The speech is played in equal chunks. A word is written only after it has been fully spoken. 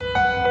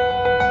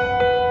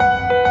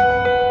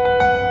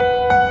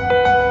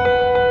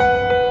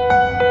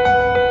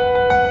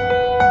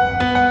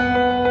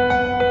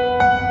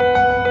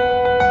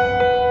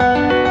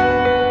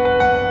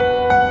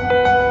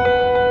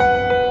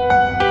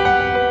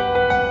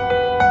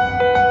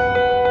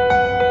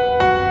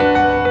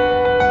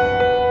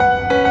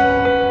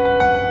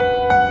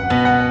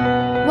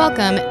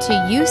Welcome to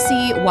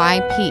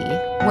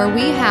UCYP, where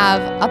we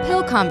have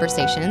uphill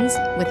conversations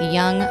with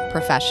young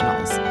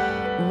professionals.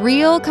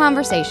 Real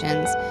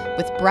conversations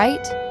with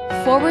bright,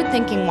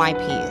 forward-thinking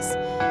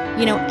YPs.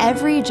 You know,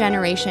 every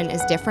generation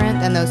is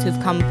different than those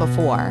who've come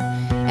before.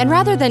 And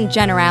rather than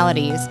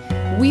generalities,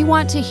 we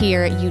want to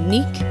hear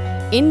unique,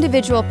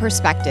 individual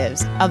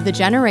perspectives of the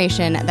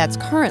generation that's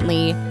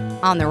currently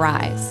on the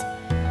rise.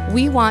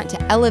 We want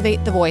to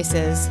elevate the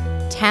voices,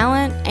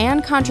 talent,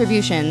 and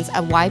contributions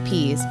of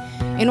YPs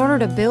in order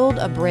to build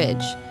a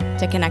bridge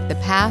to connect the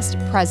past,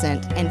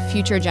 present, and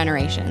future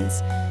generations,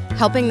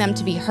 helping them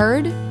to be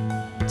heard,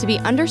 to be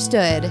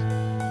understood,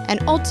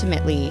 and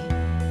ultimately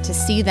to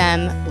see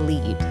them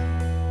lead.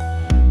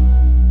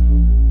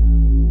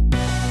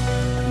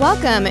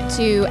 Welcome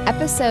to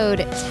episode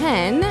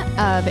 10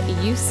 of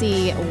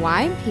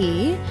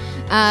UCYP.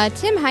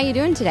 Tim, how you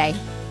doing today?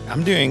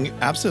 I'm doing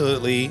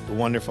absolutely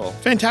wonderful.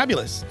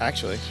 Fantabulous,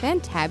 actually.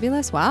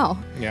 Fantabulous? Wow.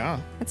 Yeah.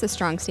 That's a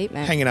strong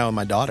statement. Hanging out with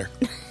my daughter.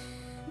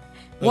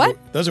 What?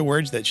 Those are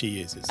words that she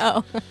uses.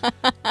 Oh.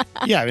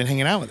 Yeah, I've been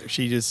hanging out with her.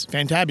 She just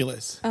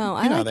fantabulous. Oh,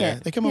 I like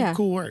it. They come up with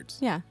cool words.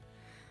 Yeah.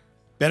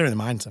 Better than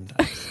mine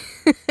sometimes.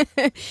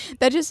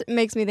 That just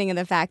makes me think of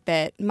the fact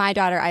that my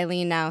daughter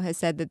Eileen now has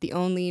said that the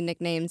only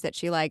nicknames that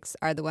she likes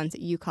are the ones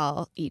that you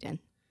call Eden.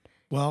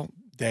 Well,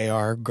 they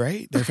are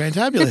great. They're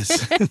fantabulous.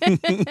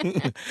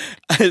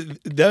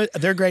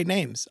 They're great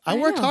names. I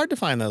worked hard to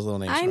find those little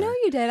names. I know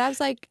you did. I was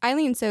like,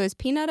 Eileen, so is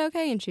Peanut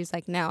okay? And she's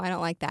like, no, I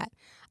don't like that.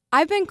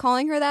 I've been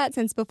calling her that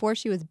since before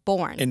she was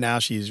born. And now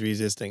she's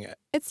resisting it.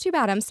 It's too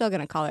bad. I'm still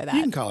going to call her that.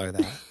 You can call her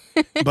that.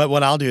 But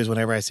what I'll do is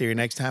whenever I see her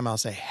next time, I'll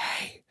say,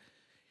 hey,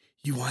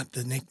 you want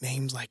the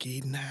nicknames like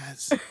Eden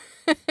has?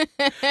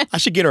 I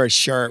should get her a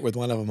shirt with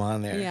one of them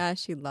on there. Yeah,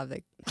 she'd love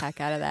the heck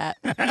out of that.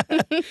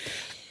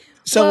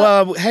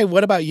 So, hey,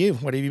 what about you?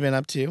 What have you been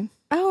up to?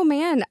 Oh,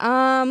 man.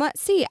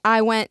 Let's see.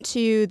 I went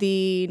to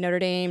the Notre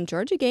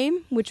Dame-Georgia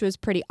game, which was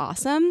pretty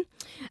awesome.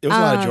 There was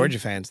a lot of Georgia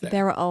fans there.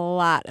 There were a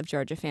lot of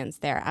Georgia fans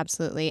there,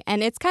 absolutely.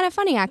 And it's kind of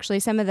funny, actually.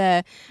 Some of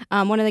the,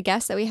 one of the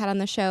guests that we had on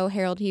the show,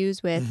 Harold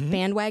Hughes with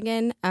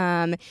Bandwagon,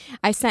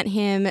 I sent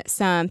him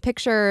some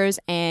pictures,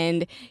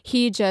 and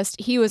he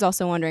was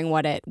also wondering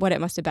what it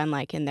must have been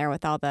like in there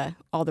with all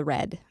the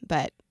red.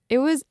 But it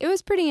was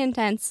pretty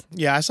intense.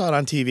 Yeah, I saw it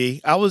on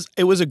TV.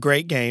 It was a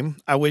great game.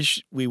 I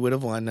wish we would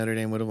have won. Notre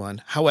Dame would have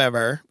won.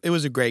 However, it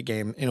was a great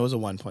game, and it was a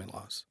 1-point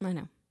loss. I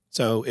know.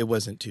 So it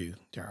wasn't too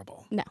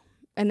terrible. No.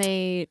 And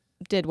they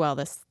did well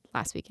this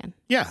last weekend.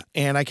 Yeah,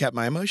 and I kept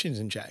my emotions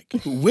in check,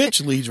 which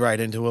leads right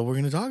into what we're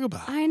going to talk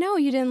about. I know.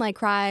 You didn't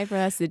cry for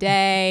the rest of the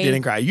day.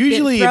 Didn't cry.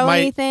 Usually, didn't throw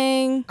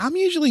anything.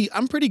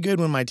 I'm pretty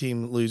good when my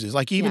team loses.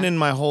 Like even in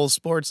my whole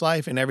sports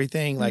life and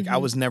everything, like I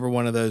was never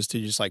one of those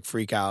to just like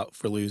freak out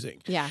for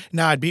losing. Yeah.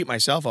 Now I'd beat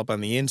myself up on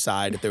the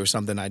inside if there was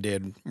something I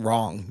did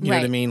wrong. You know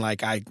what I mean?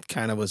 Like I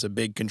kind of was a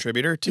big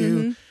contributor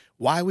to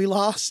why we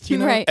lost. You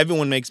know,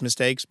 everyone makes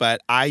mistakes, but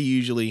I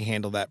usually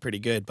handle that pretty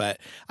good. But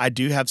I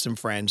do have some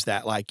friends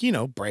that like,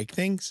 break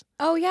things.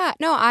 Oh, yeah.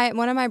 No,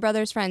 one of my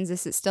brother's friends,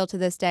 this is still to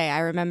this day. I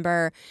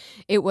remember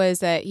it was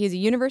he's a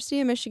University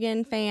of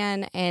Michigan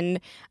fan and,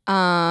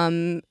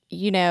 a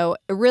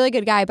really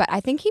good guy. But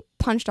I think he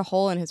punched a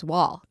hole in his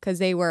wall because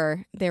they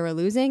were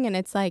losing. And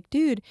it's like,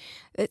 dude,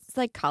 it's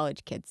like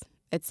college kids.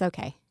 It's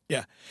okay.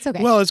 Yeah. It's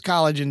okay. Well, it's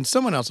college and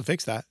someone else will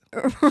fix that.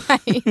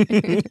 Right.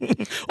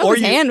 Or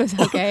his hand was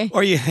okay.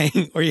 Or you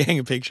hang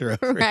a picture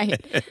over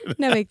it.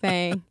 No big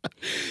thing.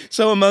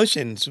 So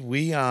emotions,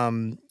 we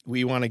want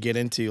to get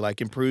into like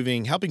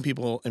helping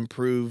people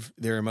improve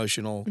their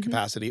emotional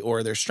capacity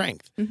or their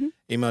strength,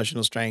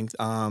 emotional strength.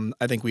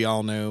 I think we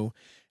all know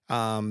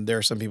there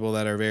are some people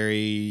that are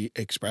very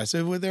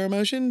expressive with their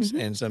emotions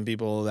and some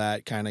people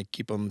that kind of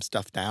keep them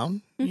stuffed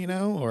down,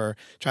 or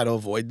try to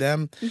avoid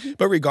them.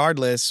 But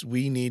regardless,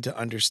 we need to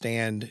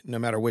understand, no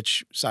matter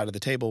which side of the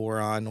table we're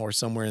on or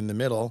somewhere in the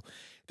middle,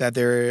 that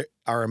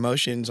our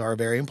emotions are a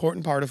very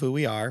important part of who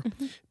we are.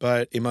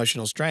 But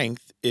emotional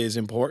strength is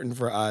important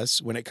for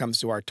us when it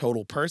comes to our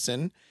total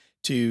person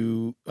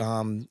to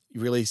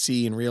really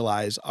see and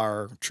realize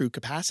our true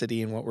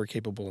capacity and what we're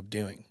capable of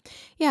doing.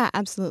 Yeah,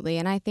 absolutely.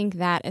 And I think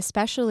that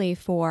especially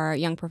for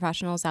young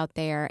professionals out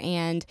there,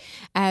 and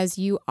as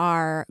you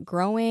are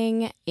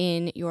growing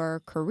in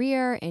your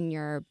career, in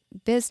your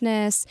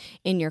business,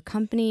 in your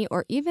company,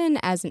 or even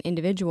as an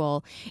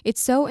individual,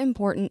 it's so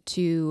important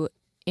to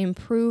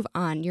improve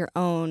on your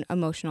own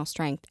emotional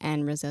strength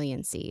and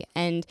resiliency.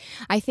 And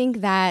I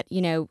think that,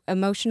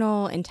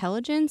 emotional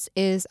intelligence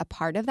is a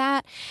part of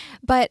that.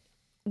 But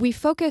we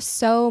focus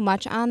so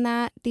much on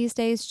that these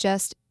days,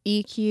 just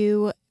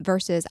EQ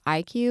versus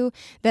IQ,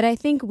 that I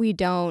think we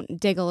don't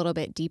dig a little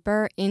bit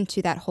deeper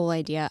into that whole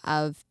idea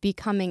of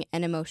becoming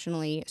an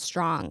emotionally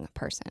strong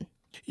person.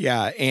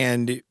 Yeah,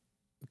 and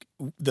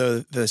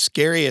the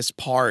scariest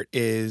part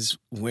is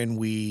when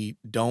we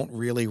don't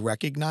really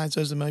recognize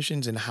those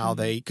emotions and how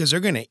because they're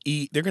going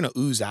to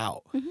ooze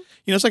out.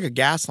 It's like a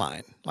gas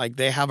line. Like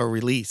they have a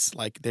release.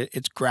 Like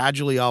it's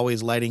gradually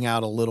always letting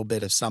out a little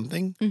bit of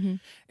something,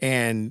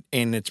 and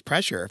it's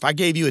pressure. If I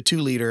gave you a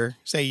 2-liter,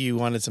 say you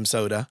wanted some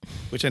soda,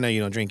 which I know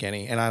you don't drink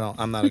any, and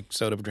I'm not a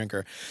soda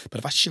drinker, but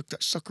if I shook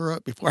that sucker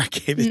up before I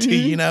gave it to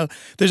you,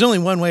 there's only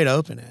one way to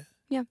open it.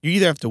 Yeah. You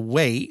either have to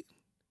wait,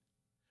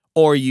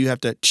 or you have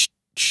to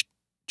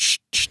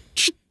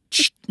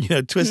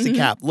twist the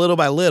cap little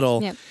by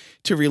little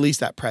to release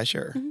that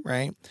pressure,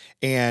 right?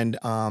 And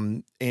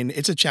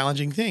it's a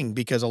challenging thing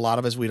because a lot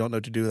of us, we don't know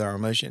what to do with our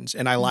emotions.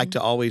 And I like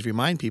to always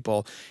remind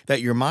people that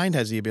your mind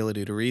has the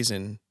ability to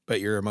reason, but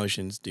your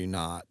emotions do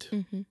not.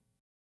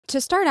 To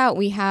start out,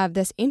 we have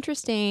this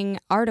interesting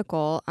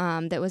article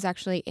that was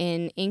actually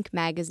in Inc.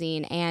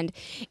 magazine, and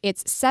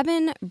it's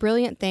 7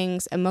 brilliant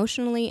things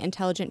emotionally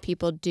intelligent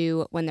people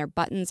do when their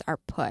buttons are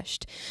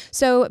pushed.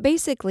 So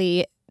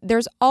basically,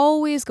 there's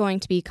always going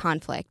to be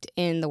conflict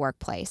in the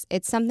workplace.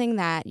 It's something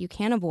that you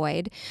can't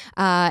avoid.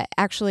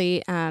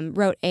 Actually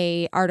wrote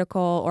a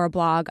article or a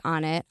blog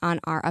on it on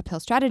our Uphill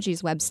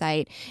Strategies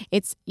website.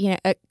 It's,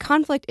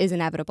 conflict is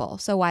inevitable,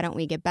 so why don't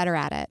we get better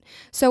at it?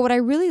 So what I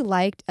really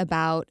liked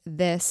about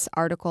this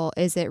article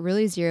is it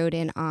really zeroed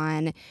in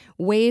on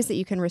ways that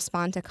you can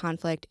respond to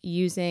conflict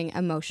using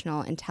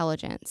emotional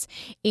intelligence.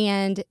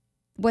 And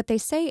what they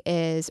say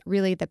is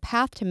really the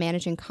path to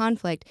managing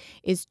conflict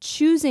is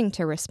choosing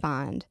to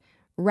respond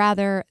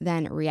rather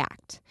than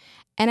react.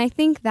 And I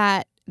think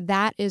that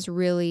is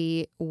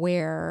really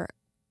where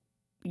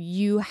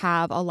you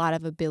have a lot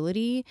of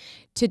ability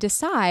to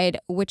decide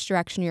which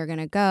direction you're going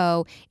to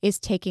go, is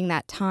taking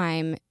that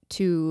time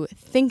to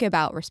think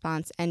about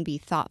response and be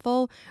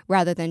thoughtful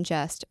rather than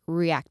just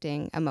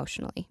reacting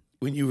emotionally.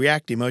 When you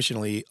react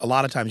emotionally, a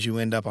lot of times you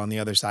end up on the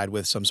other side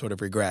with some sort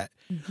of regret.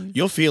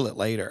 You'll feel it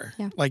later.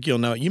 Yeah. Like you'll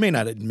know it. You may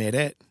not admit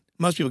it.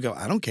 Most people go,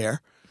 I don't care.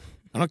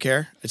 I don't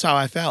care. It's how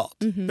I felt.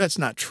 That's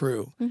not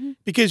true.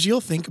 Because you'll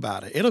think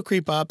about it. It'll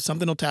creep up.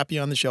 Something will tap you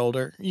on the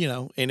shoulder,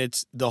 and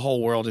it's the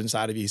whole world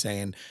inside of you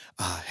saying,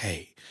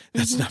 hey,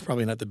 that's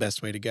probably not the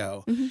best way to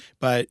go.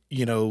 But,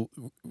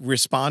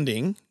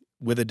 responding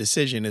with a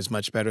decision is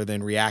much better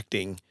than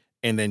reacting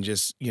and then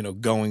just,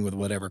 going with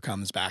whatever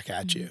comes back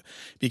at you.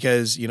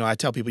 Because, I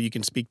tell people you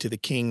can speak to the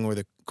king or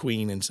the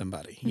queen in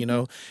somebody,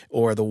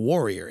 or the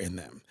warrior in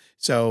them.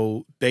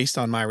 So based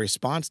on my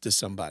response to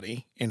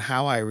somebody and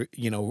how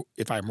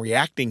if I'm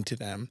reacting to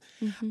them,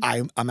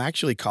 I'm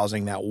actually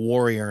causing that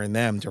warrior in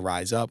them to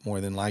rise up more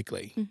than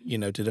likely,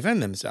 to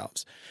defend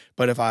themselves.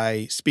 But if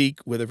I speak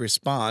with a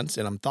response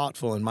and I'm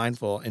thoughtful and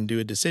mindful and do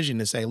a decision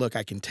to say, look,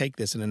 I can take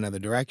this in another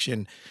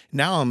direction,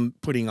 now I'm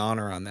putting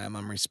honor on them.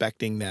 I'm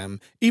respecting them,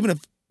 even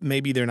if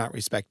maybe they're not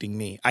respecting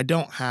me. I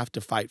don't have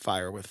to fight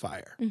fire with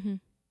fire.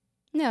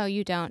 No,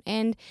 you don't.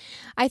 And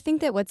I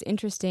think that what's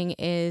interesting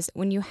is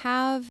when you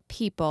have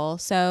people,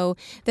 so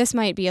this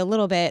might be a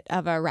little bit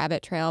of a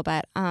rabbit trail,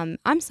 but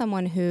I'm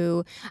someone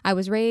who I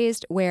was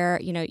raised where,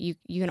 you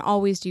can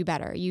always do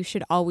better. You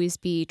should always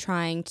be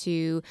trying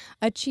to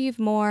achieve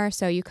more.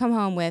 So you come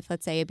home with,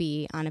 let's say, a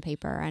B on a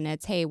paper and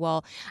it's, hey,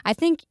 well, I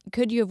think,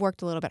 could you have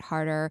worked a little bit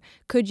harder?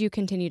 Could you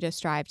continue to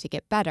strive to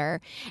get better?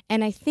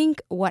 And I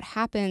think what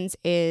happens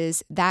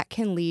is that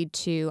can lead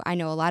to, I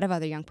know a lot of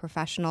other young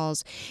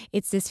professionals,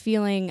 it's this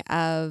feeling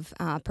of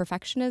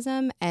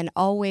perfectionism and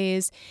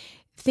always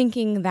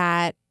thinking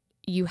that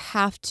you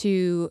have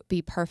to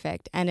be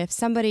perfect. And if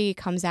somebody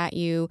comes at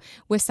you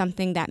with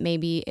something that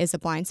maybe is a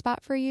blind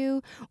spot for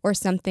you or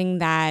something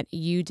that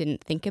you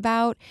didn't think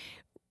about,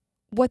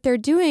 what they're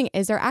doing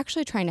is they're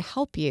actually trying to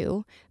help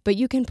you, but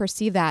you can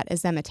perceive that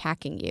as them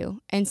attacking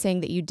you and saying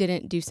that you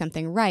didn't do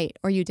something right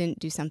or you didn't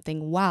do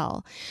something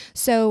well.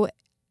 So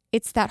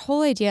it's that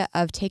whole idea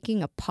of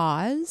taking a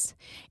pause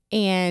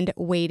and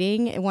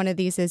waiting. One of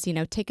these is,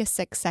 take a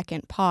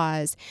 6-second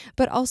pause,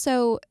 but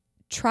also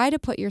try to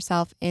put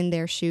yourself in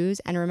their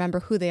shoes and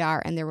remember who they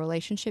are and their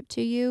relationship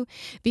to you.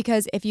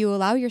 Because if you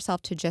allow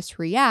yourself to just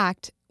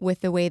react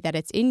with the way that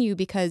it's in you,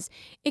 because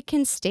it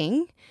can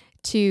sting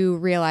to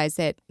realize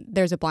that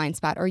there's a blind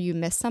spot or you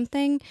missed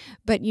something,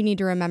 but you need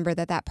to remember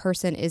that that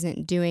person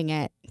isn't doing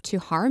it to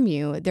harm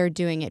you. They're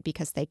doing it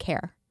because they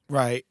care.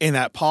 Right. And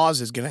that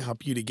pause is going to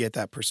help you to get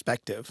that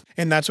perspective.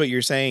 And that's what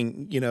you're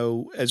saying,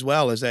 as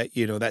well, is that,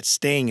 that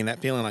sting and that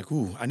feeling like,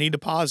 ooh, I need to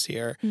pause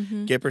here,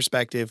 get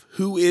perspective.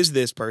 Who is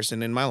this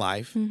person in my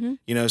life?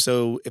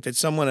 So if it's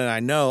someone that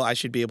I know, I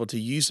should be able to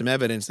use some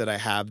evidence that I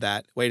have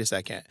that, wait a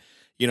second,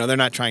 they're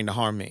not trying to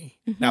harm me.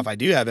 Now, if I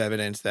do have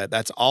evidence that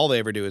that's all they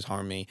ever do is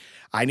harm me,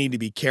 I need to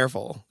be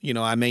careful.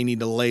 I may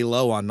need to lay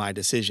low on my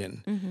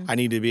decision. I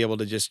need to be able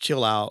to just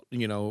chill out,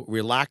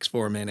 relax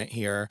for a minute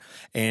here.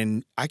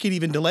 And I could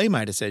even delay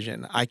my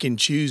decision. I can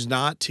choose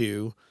not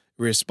to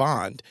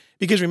respond.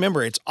 Because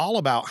remember, it's all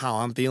about how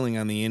I'm feeling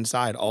on the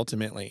inside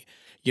ultimately.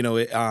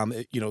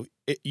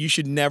 You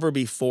should never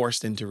be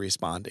forced into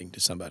responding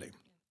to somebody.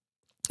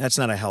 That's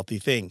not a healthy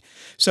thing.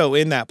 So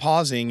in that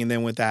pausing and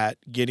then with that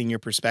getting your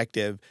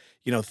perspective,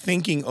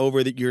 thinking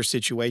over your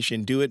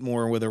situation, do it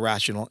more with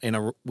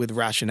with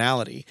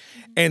rationality.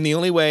 And the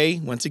only way,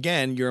 once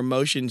again, your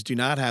emotions do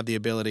not have the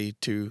ability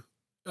to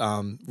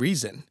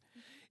reason.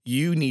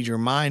 You need your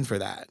mind for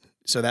that.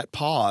 So that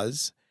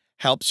pause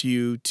helps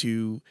you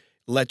to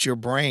let your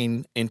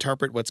brain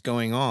interpret what's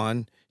going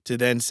on to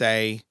then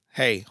say,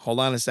 hey, hold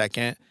on a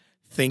second.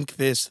 Think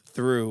this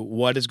through.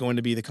 What is going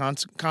to be the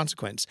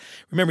consequence?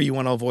 Remember, you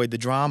want to avoid the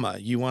drama.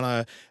 You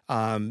want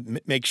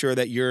to make sure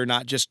that you're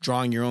not just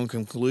drawing your own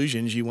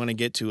conclusions. You want to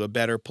get to a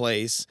better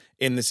place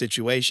in the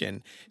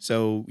situation.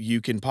 So you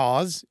can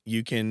pause.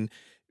 You can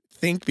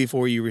think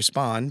before you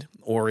respond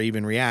or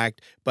even react,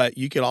 but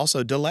you could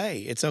also delay.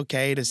 It's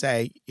okay to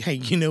say, hey,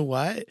 you know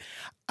what?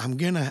 I'm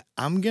gonna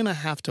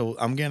have to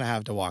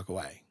walk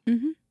away.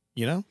 Mm-hmm.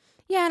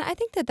 Yeah, and I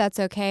think that that's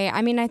okay.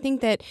 I mean, I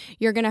think that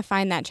you're going to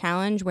find that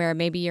challenge where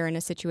maybe you're in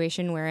a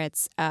situation where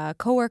it's a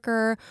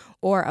coworker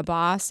or a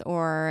boss,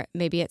 or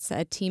maybe it's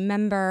a team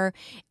member,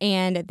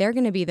 and they're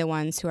going to be the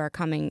ones who are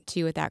coming to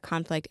you with that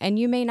conflict. And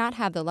you may not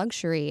have the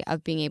luxury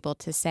of being able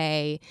to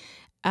say,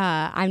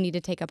 I need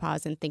to take a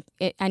pause and think.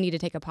 I need to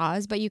take a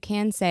pause, but you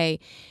can say,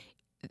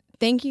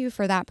 thank you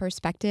for that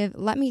perspective.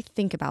 Let me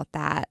think about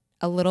that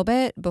a little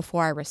bit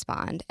before I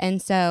respond.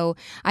 And so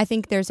I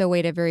think there's a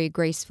way to very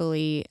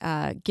gracefully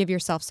give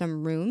yourself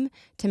some room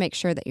to make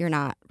sure that you're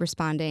not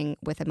responding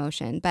with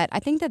emotion. But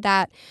I think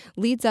that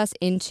leads us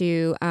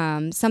into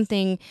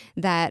something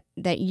that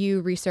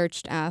you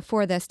researched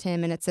for this,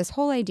 Tim, and it's this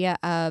whole idea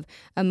of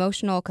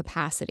emotional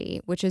capacity,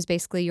 which is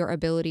basically your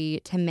ability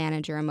to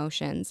manage your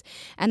emotions,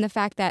 and the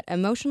fact that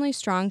emotionally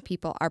strong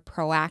people are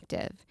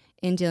proactive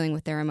in dealing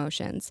with their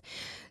emotions.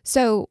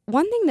 So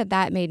one thing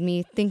that made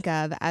me think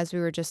of as we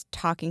were just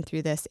talking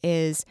through this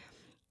is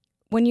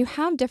when you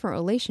have different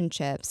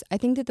relationships, I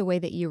think that the way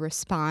that you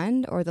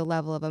respond or the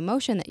level of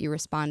emotion that you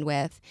respond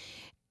with,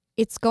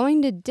 it's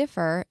going to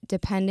differ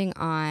depending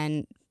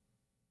on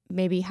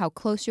maybe how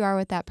close you are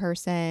with that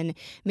person,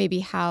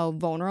 maybe how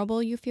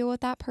vulnerable you feel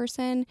with that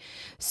person.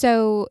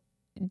 So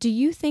do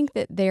you think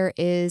that there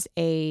is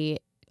a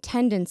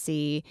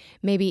tendency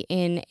maybe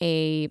in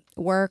a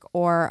work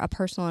or a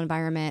personal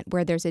environment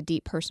where there's a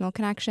deep personal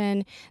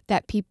connection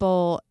that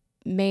people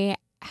may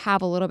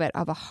have a little bit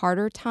of a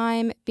harder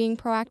time being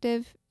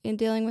proactive in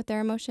dealing with their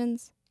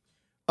emotions?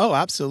 Oh,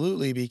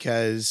 absolutely.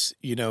 Because,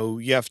 you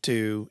have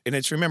to, and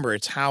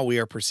it's how we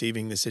are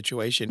perceiving the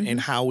situation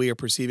and how we are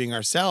perceiving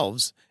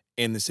ourselves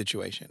in the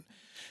situation.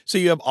 So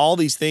you have all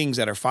these things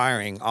that are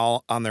firing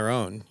all on their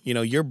own.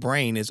 Your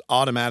brain is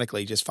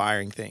automatically just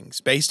firing things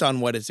based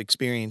on what it's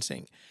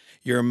experiencing.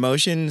 Your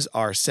emotions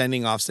are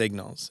sending off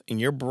signals, and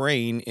your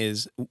brain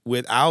is,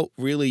 without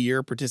really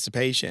your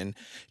participation,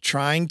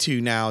 trying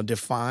to now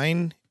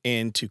define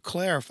and to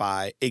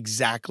clarify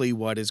exactly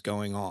what is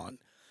going on.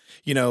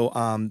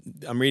 I'm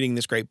reading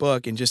this great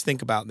book, and just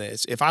think about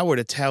this. If I were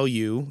to tell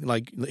you,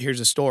 like, here's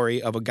a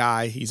story of a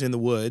guy, he's in the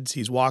woods,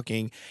 he's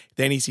walking,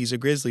 then he sees a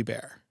grizzly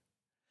bear.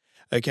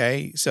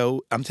 Okay,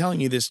 so I'm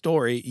telling you this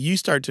story. You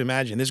start to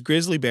imagine this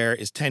grizzly bear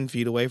is 10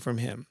 feet away from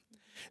him.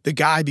 The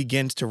guy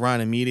begins to run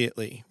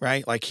immediately,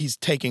 right? Like he's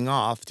taking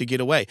off to get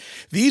away.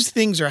 These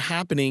things are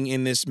happening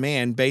in this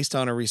man based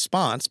on a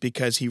response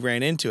because he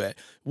ran into it.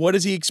 What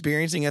is he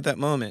experiencing at that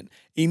moment?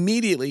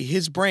 Immediately,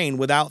 his brain,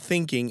 without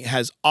thinking,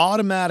 has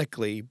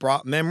automatically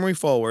brought memory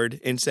forward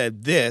and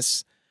said,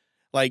 this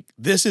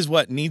is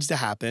what needs to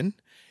happen.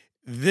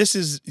 This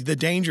is the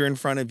danger in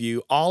front of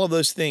you. All of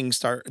those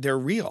things they're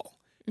real.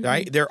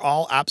 Right? They're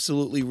all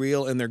absolutely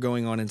real, and they're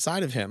going on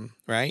inside of him,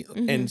 right?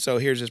 And so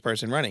here's this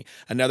person running.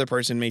 Another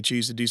person may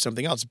choose to do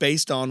something else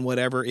based on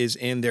whatever is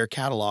in their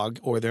catalog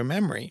or their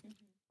memory.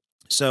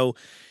 So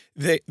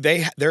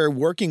they're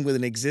working with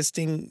an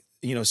existing,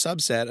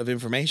 subset of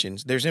information.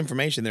 There's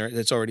information there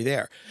that's already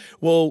there.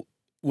 Well,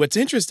 what's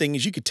interesting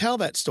is you could tell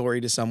that story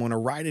to someone or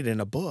write it in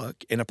a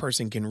book, and a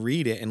person can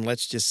read it, and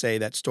let's just say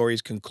that story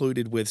is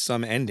concluded with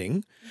some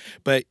ending,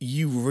 but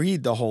you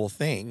read the whole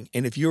thing.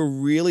 And if you're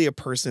really a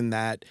person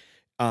that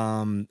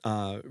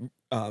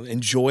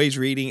enjoys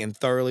reading and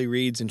thoroughly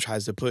reads and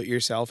tries to put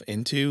yourself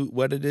into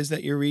what it is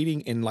that you're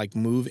reading and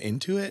move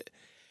into it,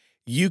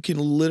 you can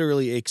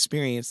literally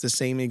experience the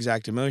same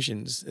exact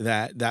emotions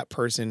that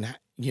person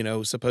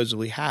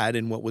supposedly had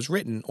in what was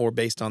written, or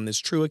based on this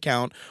true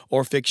account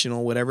or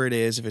fictional, whatever it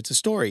is, if it's a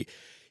story.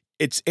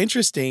 It's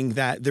interesting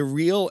that the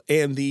real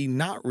and the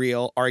not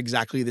real are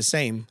exactly the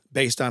same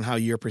based on how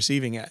you're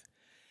perceiving it.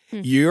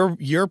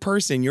 Your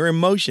person, your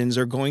emotions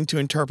are going to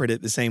interpret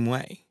it the same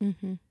way.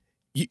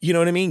 You know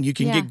what I mean? You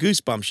can get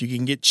goosebumps. You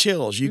can get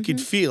chills. You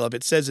could feel, if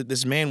it says that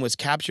this man was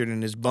captured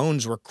and his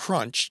bones were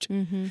crunched,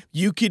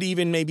 you could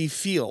even maybe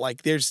feel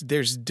like there's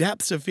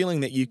depths of feeling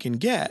that you can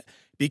get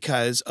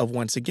because of,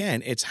 once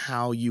again, it's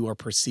how you are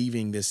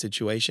perceiving this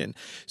situation.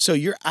 So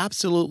you're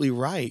absolutely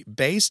right.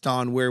 Based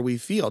on where we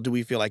feel, do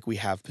we feel like we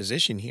have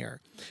position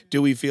here?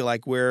 Do we feel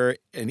like we're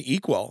an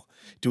equal?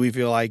 Do we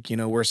feel like,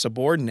 we're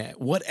subordinate?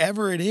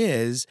 Whatever it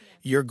is,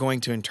 you're going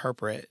to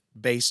interpret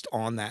based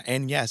on that.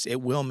 And yes, it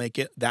will make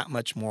it that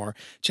much more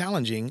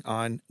challenging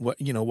on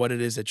what it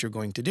is that you're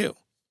going to do.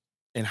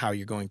 in how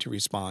you're going to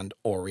respond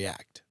or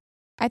react.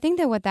 I think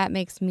that what that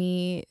makes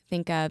me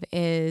think of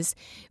is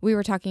we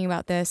were talking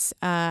about this,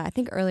 I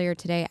think earlier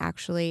today,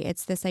 actually.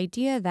 It's this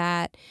idea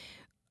that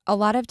a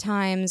lot of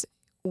times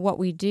what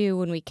we do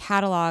when we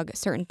catalog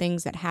certain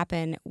things that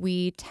happen,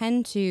 we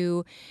tend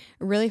to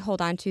really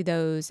hold on to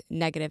those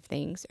negative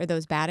things or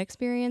those bad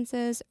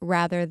experiences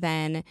rather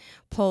than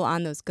pull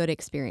on those good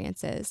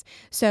experiences.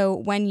 So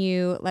when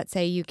let's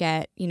say you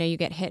get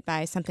hit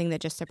by something that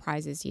just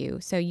surprises you.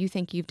 So you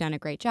think you've done a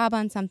great job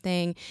on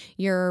something,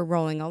 you're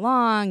rolling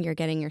along, you're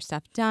getting your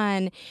stuff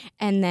done,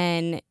 and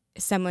then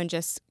someone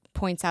just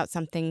points out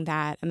something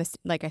that,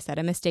 like I said,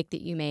 a mistake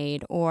that you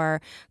made,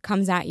 or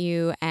comes at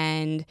you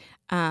and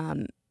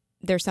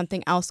there's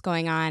something else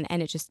going on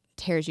and it just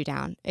tears you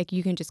down. Like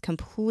you can just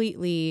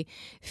completely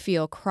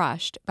feel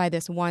crushed by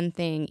this one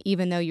thing,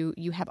 even though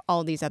you have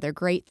all these other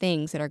great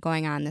things that are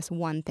going on. This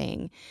one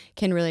thing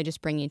can really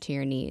just bring you to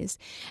your knees.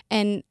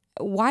 And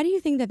why do you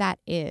think that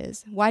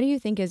is? Why do you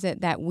think is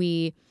it that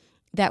we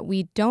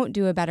don't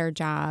do a better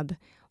job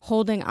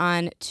holding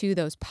on to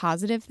those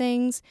positive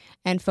things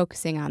and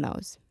focusing on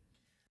those?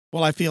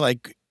 Well, I feel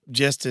like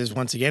just as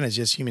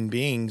human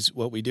beings,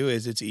 what we do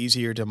is it's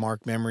easier to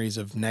mark memories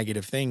of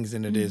negative things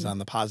than it is on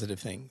the positive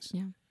things.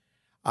 Yeah.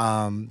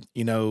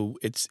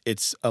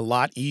 It's a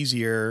lot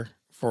easier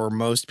for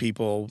most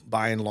people,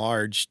 by and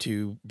large,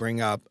 to bring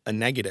up a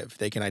negative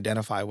they can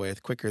identify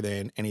with quicker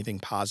than anything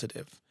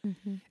positive.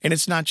 Mm-hmm. And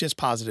it's not just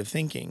positive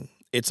thinking.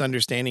 It's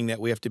understanding that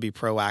we have to be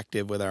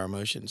proactive with our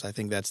emotions. I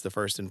think that's the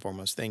first and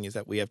foremost thing, is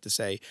that we have to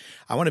say,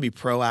 I want to be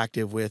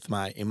proactive with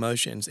my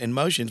emotions. And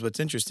motions, what's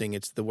interesting,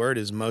 the word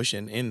is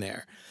motion in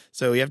there.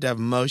 So you have to have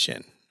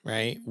motion,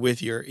 right,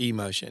 with your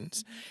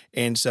emotions.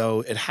 And so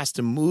it has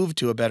to move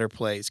to a better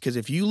place, because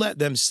if you let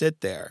them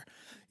sit there,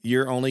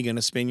 you're only going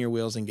to spin your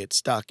wheels and get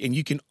stuck. And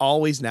you can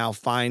always now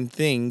find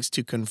things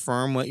to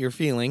confirm what you're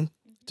feeling,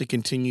 to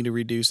continue to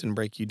reduce and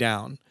break you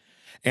down.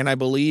 And I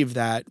believe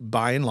that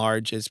by and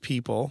large, as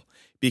people,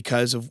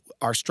 because of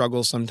our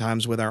struggles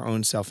sometimes with our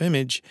own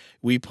self-image,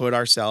 we put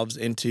ourselves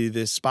into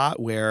this spot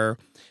where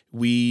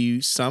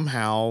we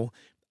somehow,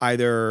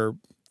 either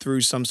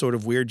through some sort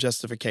of weird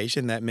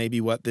justification that maybe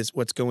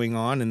what's going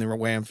on and the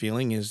way I'm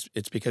feeling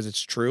it's because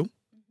it's true,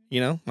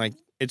 like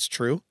it's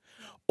true.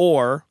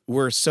 Or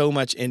we're so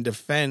much in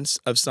defense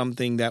of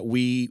something that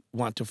we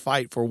want to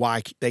fight for,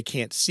 why they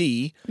can't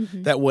see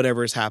that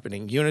whatever is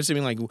happening. You know what I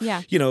mean?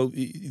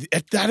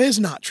 Like, that is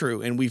not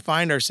true. And we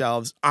find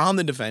ourselves on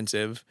the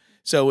defensive.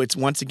 So it's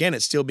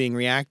still being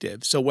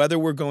reactive. So whether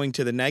we're going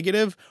to the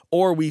negative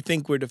or we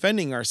think we're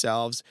defending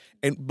ourselves,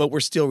 but we're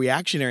still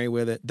reactionary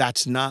with it,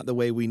 that's not the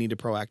way we need to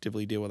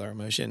proactively deal with our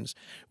emotions.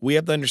 We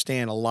have to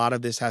understand a lot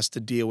of this has to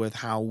deal with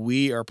how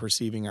we are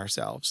perceiving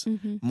ourselves,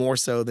 more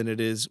so than it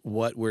is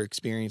what we're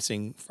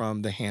experiencing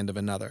from the hand of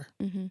another.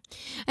 Mm-hmm.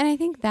 And I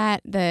think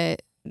that the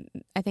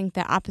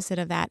opposite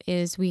of that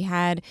is we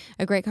had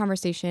a great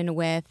conversation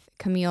with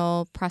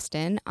Camille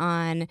Preston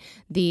on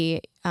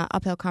the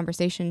Uphill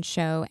Conversation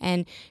show,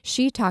 and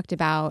she talked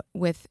about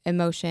with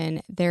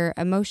emotion, their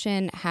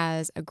emotion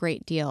has a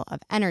great deal of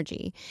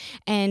energy,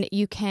 and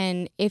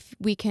if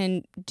we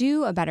can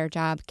do a better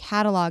job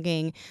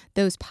cataloging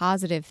those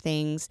positive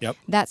things,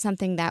 that's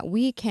something that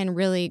we can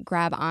really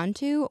grab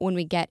onto when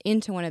we get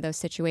into one of those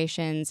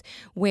situations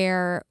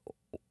where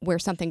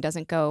something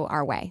doesn't go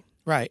our way.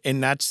 Right.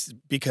 And that's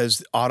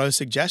because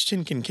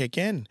auto-suggestion can kick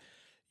in.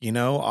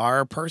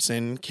 Our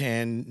person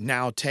can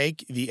now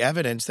take the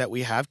evidence that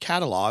we have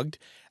cataloged,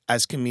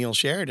 as Camille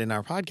shared in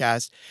our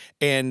podcast,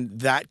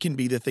 and that can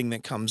be the thing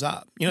that comes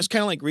up. It's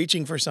kind of like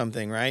reaching for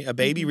something, right? A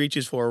baby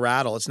reaches for a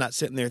rattle. It's not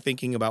sitting there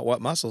thinking about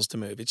what muscles to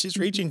move. It's just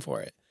reaching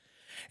for it.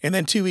 And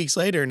then 2 weeks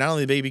later, not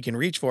only the baby can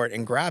reach for it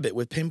and grab it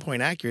with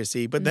pinpoint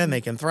accuracy, but then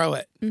they can throw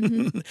it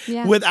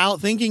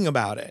without thinking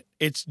about it.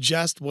 It's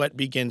just what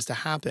begins to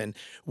happen.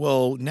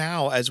 Well,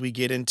 now as we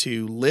get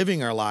into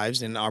living our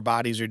lives and our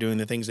bodies are doing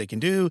the things they can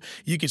do,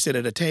 you can sit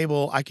at a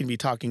table, I can be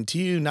talking to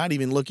you, not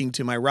even looking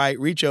to my right,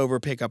 reach over,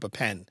 pick up a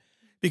pen,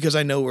 because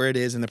I know where it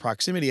is in the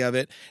proximity of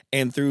it.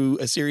 And through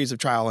a series of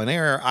trial and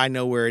error, I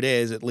know where it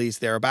is, at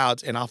least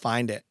thereabouts, and I'll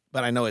find it.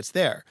 But I know it's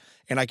there.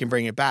 And I can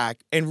bring it back,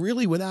 and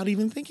really without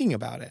even thinking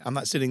about it. I'm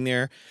not sitting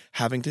there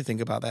having to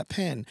think about that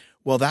pen.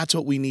 Well, that's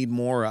what we need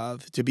more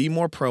of, to be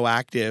more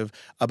proactive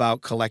about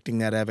collecting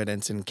that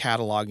evidence and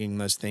cataloging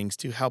those things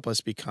to help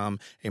us become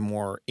a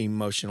more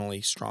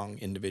emotionally strong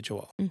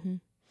individual. Mm-hmm.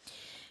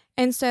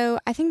 And so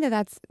I think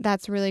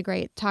that's really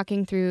great,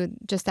 talking through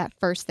just that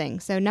first thing.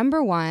 So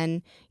number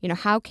one,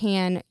 how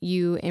can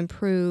you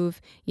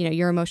improve,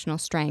 your emotional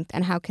strength,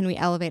 and how can we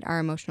elevate our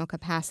emotional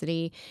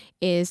capacity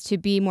is to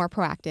be more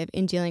proactive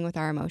in dealing with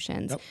our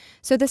emotions. Yep.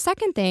 So the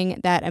second thing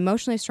that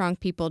emotionally strong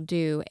people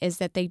do is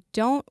that they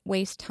don't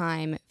waste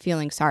time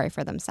feeling sorry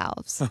for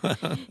themselves.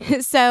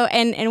 So,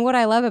 and what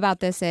I love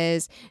about this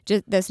is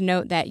just this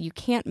note that you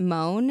can't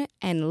moan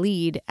and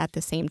lead at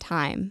the same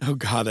time. Oh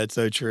God, that's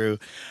so true.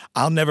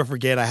 I'll never never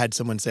forget I had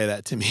someone say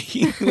that to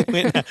me.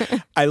 When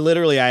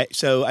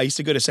so I used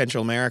to go to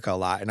Central America a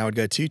lot, and I would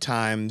go 2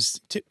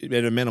 times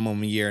at a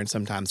minimum a year and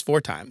sometimes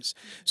 4 times.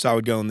 So I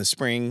would go in the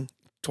spring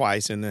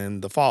twice and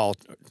then the fall,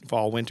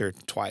 winter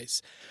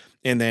twice.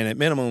 And then at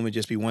minimum it would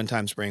just be 1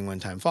 time spring, 1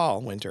 time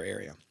fall, winter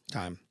area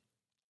time.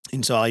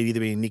 And so I'd either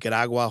be in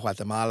Nicaragua,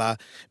 Guatemala,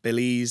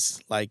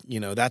 Belize,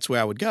 that's where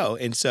I would go.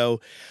 And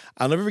so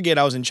I'll never forget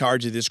I was in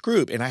charge of this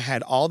group, and I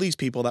had all these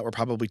people that were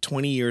probably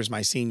 20 years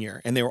my senior,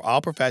 and they were all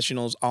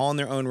professionals, all in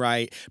their own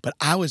right, but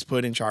I was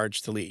put in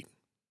charge to lead.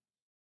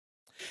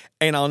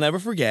 And I'll never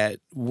forget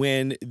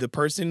when the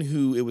person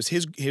who it was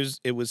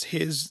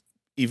his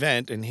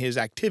event and his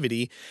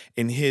activity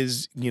and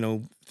his,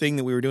 thing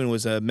that we were doing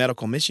was a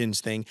medical missions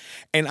thing.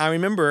 And I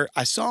remember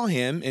I saw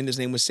him, and his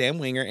name was Sam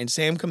Winger, and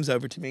Sam comes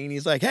over to me and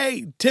he's like,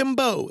 "Hey,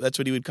 Timbo." That's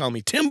what he would call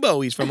me.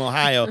 Timbo. He's from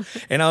Ohio.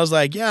 And I was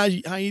like, "Yeah,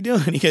 how you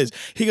doing?"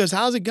 He goes,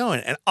 "How's it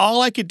going?" And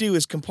all I could do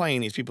is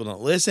complain. These people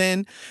don't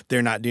listen.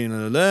 They're not doing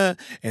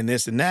and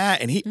this and that.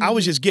 And I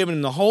was just giving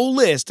him the whole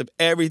list of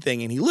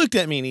everything. And he looked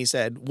at me and he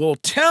said, "Well,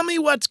 tell me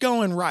what's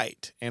going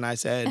right." And I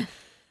said,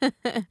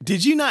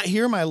 "Did you not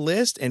hear my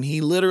list?" And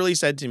he literally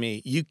said to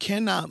me, "You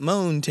cannot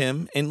moan,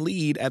 Tim, and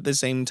lead at the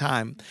same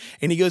time."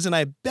 And he goes, "And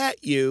I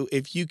bet you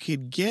if you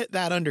could get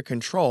that under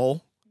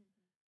control,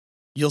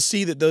 you'll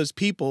see that those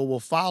people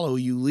will follow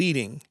you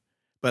leading,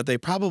 but they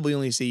probably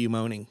only see you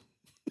moaning."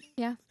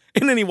 Yeah.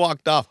 And then he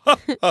walked off.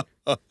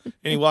 And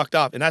he walked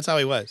off. And that's how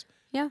he was.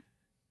 Yeah.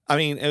 I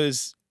mean,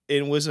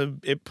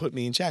 it put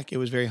me in check. It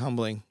was very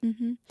humbling.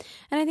 Mm-hmm.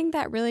 And I think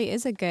that really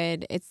is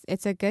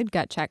it's a good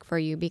gut check for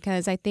you,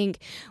 because I think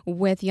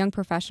with young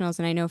professionals,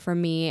 and I know for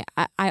me,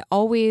 I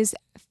always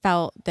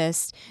felt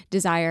this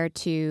desire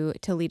to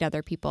lead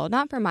other people,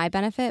 not for my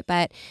benefit,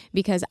 but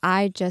because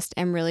I just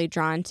am really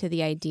drawn to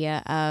the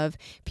idea of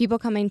people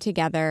coming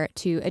together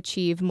to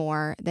achieve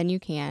more than you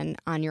can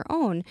on your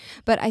own.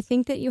 But I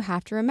think that you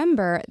have to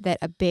remember that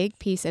a big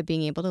piece of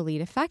being able to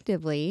lead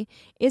effectively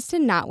is to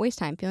not waste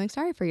time feeling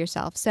sorry for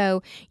yourself.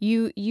 So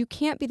you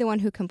can't be the one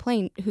who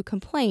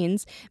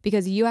complains,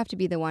 because you have to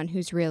be the one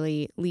who's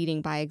really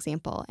leading by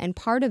example. And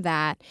part of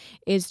that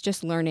is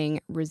just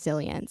learning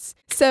resilience.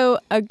 So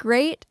a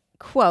great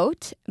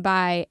quote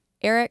by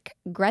Eric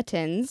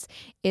Greitens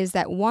is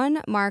that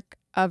one mark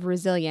of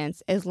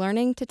resilience is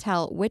learning to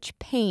tell which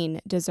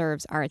pain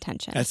deserves our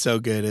attention. That's so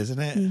good, isn't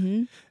it?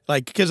 Mm-hmm.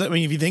 Because,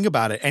 if you think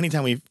about it,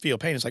 anytime we feel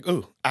pain, it's like,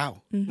 "Ooh,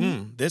 ow,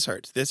 Mm-hmm. this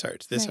hurts, this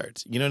hurts, this Right.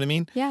 hurts." You know what I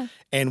mean? Yeah.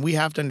 And we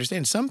have to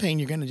understand some pain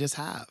you're going to just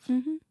have.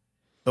 Mm-hmm.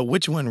 But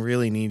which one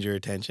really needs your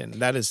attention?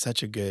 That is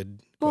such a good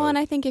Well, quote. and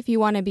I think if you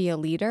want to be a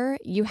leader,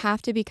 you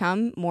have to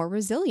become more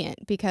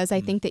resilient, because I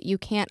think that you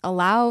can't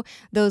allow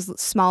those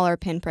smaller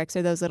pinpricks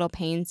or those little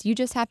pains. You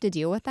just have to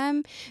deal with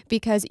them,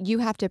 because you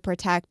have to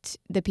protect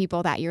the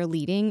people that you're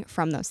leading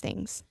from those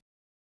things.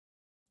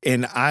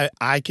 And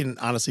I can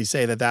honestly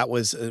say that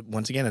was,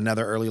 once again,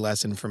 another early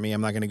lesson for me.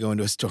 I'm not going to go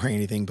into a story or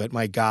anything, but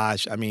my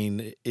gosh,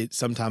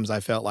 sometimes I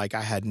felt like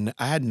I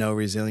had no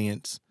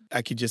resilience.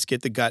 I could just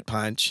get the gut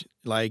punch,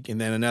 and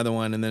then another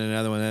one, and then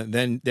another one. And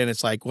then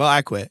it's like, well,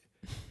 I quit.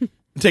 I'm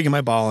taking my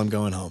ball. I'm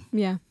going home.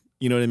 Yeah.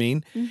 You know what I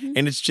mean? Mm-hmm.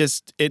 And it's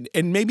just, and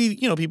maybe,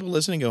 people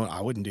listening going,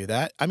 "I wouldn't do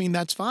that."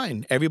 That's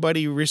fine.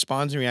 Everybody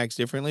responds and reacts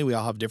differently. We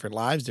all have different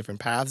lives, different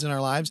paths in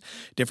our lives,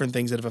 different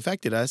things that have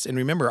affected us. And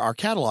remember, our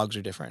catalogs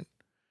are different.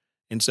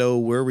 And so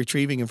we're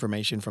retrieving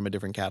information from a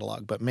different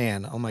catalog. But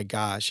man, oh my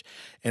gosh.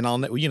 And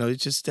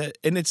it's just,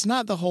 and it's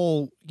not the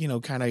whole,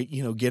 kind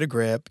of, get a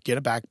grip, get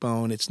a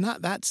backbone. It's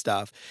not that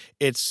stuff.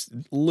 It's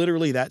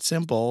literally that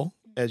simple,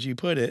 as you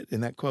put it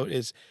in that quote,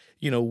 is,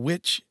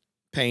 which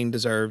pain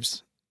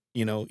deserves,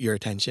 your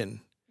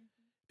attention.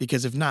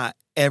 Because if not,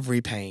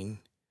 every pain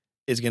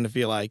is going to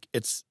feel like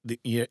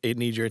it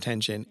needs your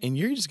attention. And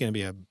you're just going to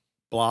be a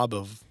blob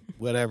of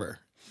whatever.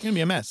 It's going to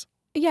be a mess.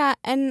 Yeah,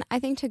 and I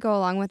think to go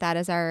along with that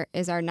is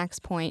our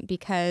next point,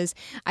 because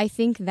I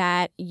think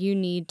that you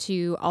need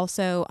to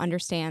also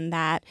understand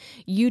that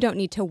you don't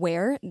need to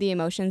wear the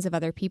emotions of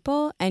other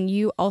people, and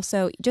you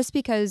also, just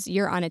because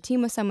you're on a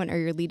team with someone or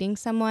you're leading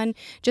someone,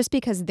 just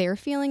because they're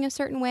feeling a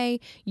certain way,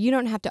 you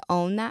don't have to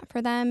own that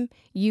for them.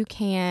 You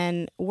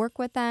can work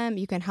with them,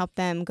 you can help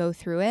them go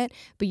through it,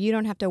 but you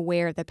don't have to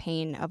wear the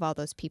pain of all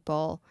those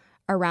people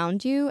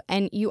around you.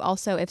 And you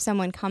also, if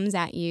someone comes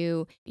at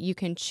you, you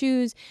can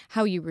choose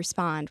how you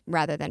respond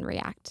rather than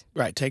react.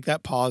 Right. Take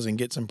that pause and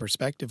get some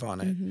perspective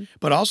on it. Mm-hmm.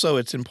 But also,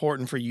 it's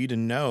important for you to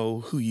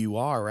know who you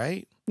are,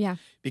 right? Yeah.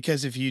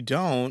 Because if you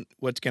don't,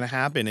 what's going to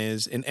happen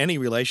is in any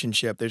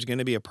relationship, there's going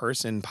to be a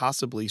person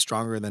possibly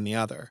stronger than the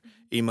other,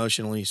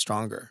 emotionally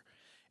stronger.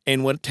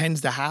 And what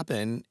tends to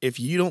happen, if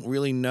you don't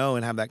really know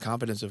and have that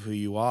confidence of who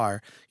you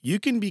are, you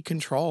can be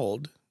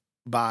controlled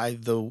by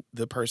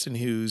the person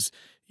who's,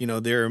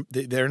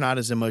 they're not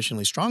as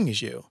emotionally strong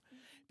as you,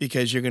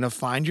 because you're going to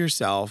find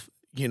yourself,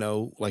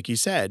 like you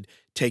said,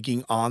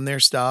 taking on their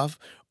stuff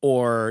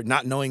or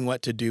not knowing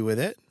what to do with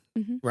it,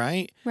 Mm-hmm.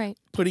 right? Right.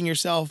 Putting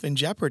yourself in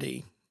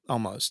jeopardy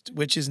almost,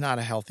 which is not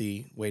a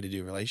healthy way to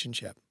do a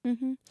relationship.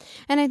 Mm-hmm.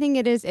 And I think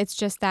it's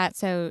just that.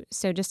 So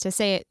just to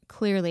say it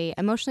clearly,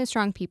 emotionally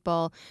strong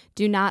people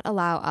do not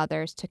allow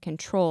others to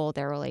control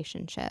their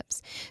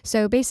relationships.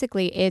 So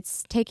basically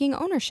it's taking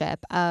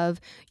ownership of,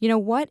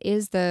 what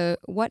is the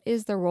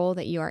role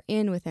that you are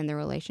in within the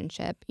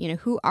relationship?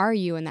 Who are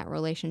you in that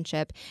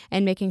relationship,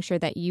 and making sure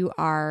that you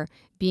are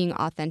being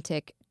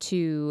authentic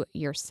to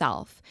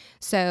yourself.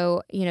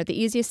 So, the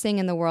easiest thing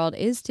in the world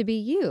is to be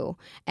you.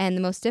 And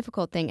the most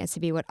difficult thing is to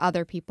be what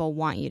other people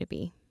want you to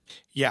be.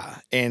 Yeah.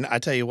 And I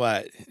tell you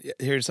what,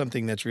 here's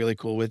something that's really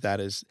cool with that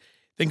is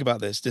think about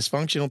this.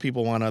 Dysfunctional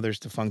people want others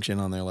to function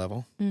on their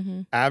level.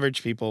 Mm-hmm.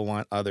 Average people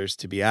want others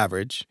to be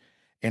average.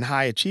 And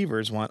high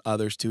achievers want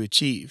others to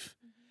achieve.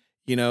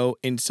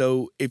 And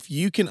so if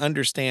you can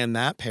understand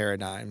that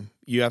paradigm,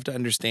 you have to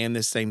understand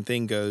this same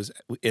thing goes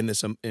in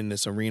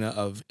this arena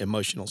of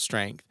emotional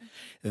strength,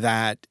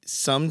 that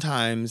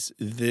sometimes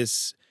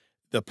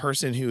the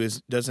person who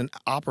doesn't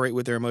operate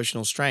with their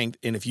emotional strength,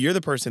 and if you're the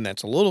person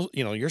that's a little,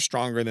 you're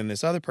stronger than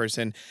this other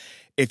person,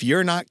 if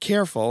you're not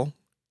careful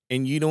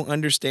and you don't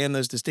understand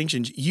those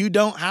distinctions, you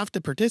don't have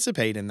to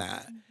participate in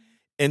that.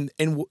 And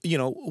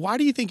why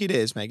do you think it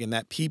is, Megan,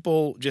 that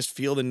people just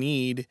feel the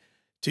need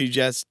to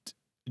just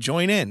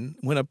join in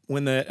when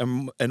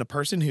a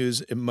person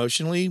who's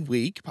emotionally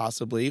weak,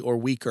 possibly, or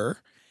weaker,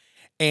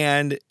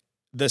 and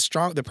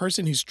the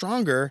person who's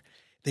stronger,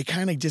 they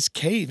kind of just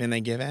cave and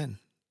they give in?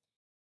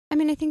 I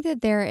mean, I think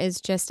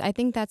that I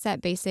think that's that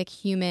basic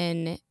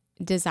human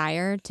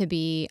desire to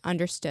be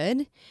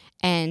understood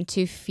and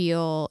to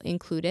feel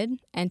included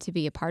and to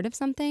be a part of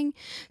something.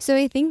 So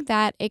I think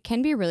that it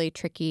can be really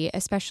tricky,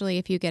 especially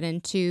if you get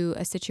into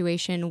a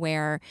situation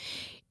where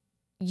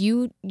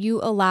you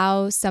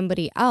allow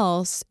somebody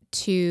else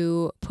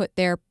to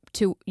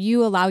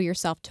you allow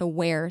yourself to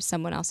wear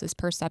someone else's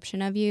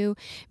perception of you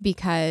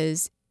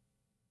because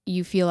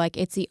you feel like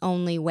it's the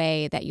only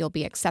way that you'll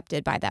be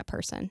accepted by that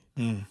person.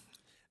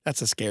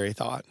 That's a scary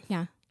thought.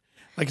 Yeah.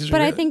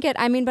 But I think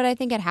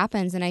it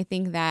happens, and I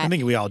think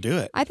we all do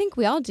it. I think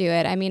we all do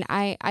it. I mean,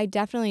 I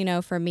definitely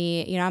know for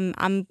me, I'm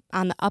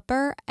on the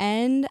upper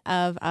end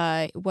of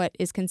what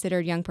is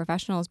considered young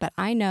professionals, but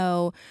I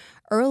know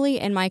early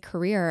in my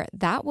career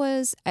that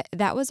was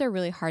a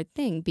really hard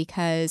thing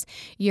because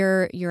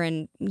you're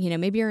in,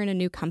 maybe you're in a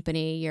new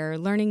company, you're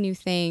learning new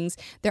things.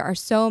 There are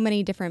so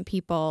many different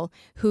people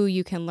who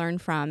you can learn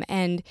from,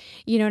 and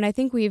and I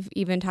think we've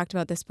even talked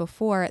about this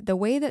before. The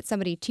way that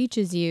somebody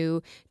teaches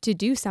you to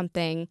do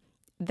something,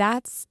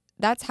 that's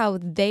how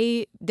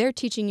they're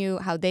teaching you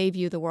how they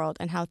view the world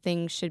and how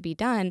things should be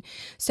done.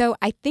 So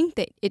I think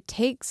that it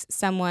takes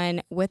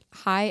someone with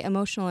high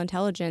emotional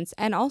intelligence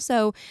and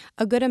also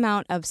a good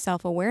amount of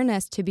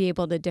self-awareness to be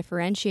able to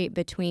differentiate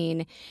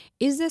between,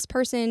 is this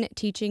person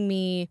teaching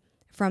me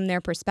from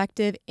their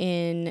perspective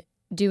in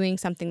doing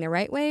something the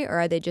right way, or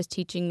are they just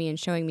teaching me and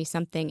showing me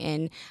something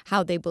in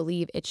how they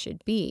believe it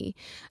should be?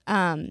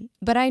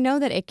 But I know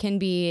that it can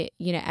be,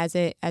 as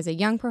a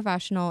young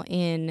professional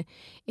in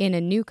a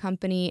new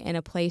company, in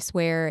a place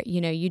where,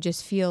 you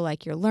just feel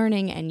like you're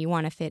learning and you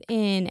want to fit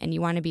in and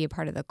you want to be a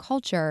part of the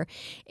culture.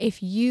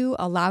 If you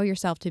allow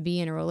yourself to be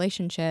in a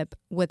relationship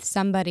with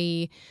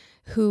somebody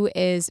who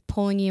is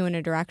pulling you in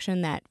a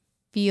direction that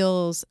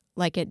feels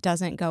like it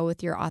doesn't go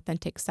with your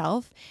authentic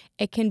self,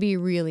 it can be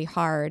really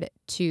hard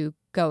to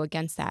go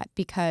against that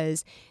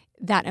because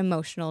that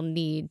emotional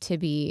need to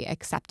be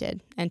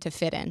accepted and to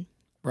fit in.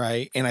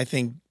 Right. And I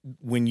think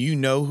when you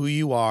know who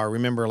you are,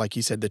 remember, like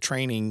you said, the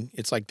training,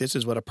 it's like this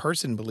is what a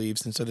person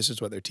believes, and so this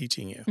is what they're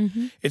teaching you.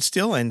 Mm-hmm. It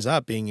still ends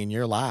up being in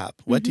your lap.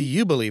 What do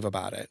you believe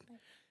about it?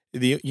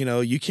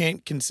 You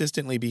can't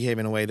consistently behave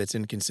in a way that's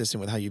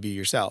inconsistent with how you view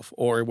yourself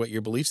or what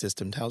your belief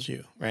system tells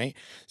you, right?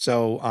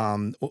 So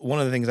one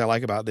of the things I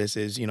like about this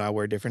is, I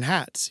wear different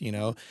hats,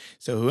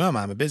 So who am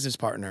I? I'm a business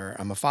partner.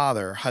 I'm a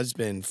father,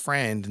 husband,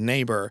 friend,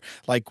 neighbor.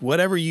 Like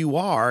whatever you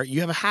are, you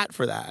have a hat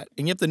for that.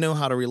 And you have to know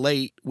how to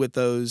relate with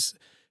those,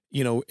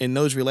 in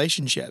those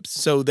relationships.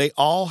 So they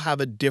all have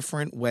a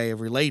different way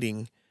of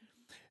relating.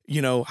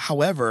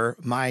 However,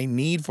 my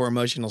need for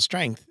emotional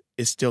strength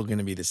is still going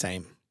to be the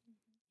same.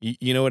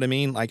 You know what I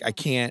mean? Like I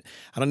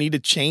don't need to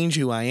change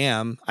who I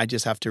am. I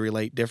just have to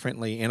relate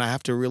differently. And I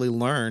have to really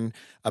learn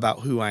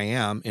about who I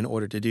am in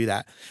order to do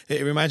that.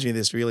 It reminds me of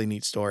this really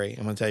neat story.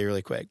 I'm going to tell you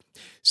really quick.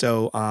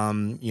 So,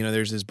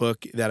 there's this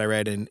book that I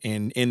read and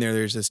in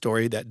there's a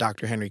story that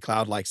Dr. Henry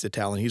Cloud likes to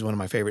tell. And he's one of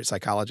my favorite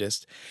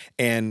psychologists.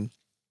 And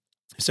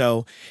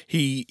so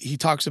he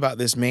talks about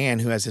this man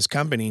who has this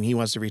company and he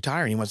wants to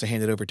retire and he wants to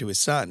hand it over to his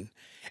son.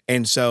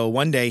 And so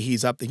one day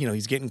he's up,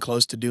 he's getting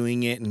close to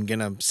doing it and going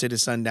to sit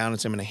his son down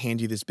and say, I'm going to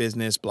hand you this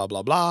business, blah,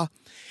 blah, blah.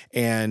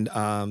 And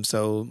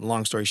so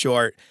long story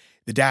short,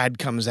 the dad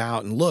comes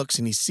out and looks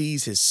and he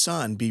sees his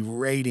son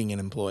berating an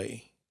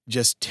employee,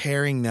 just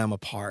tearing them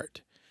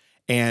apart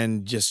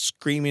and just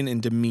screaming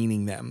and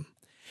demeaning them.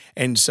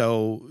 And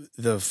so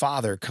the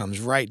father comes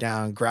right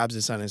down, grabs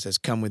his son and says,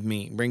 come with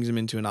me, brings him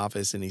into an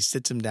office and he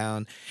sits him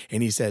down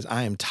and he says,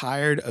 I am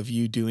tired of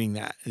you doing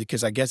that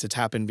because I guess it's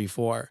happened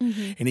before.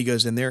 Mm-hmm. And he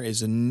goes, and there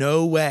is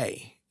no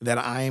way that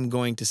I am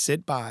going to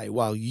sit by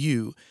while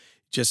you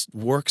just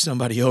work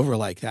somebody over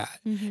like that.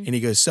 Mm-hmm. And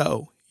he goes,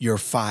 so you're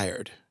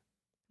fired.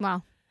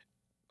 Wow.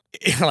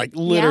 Like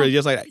literally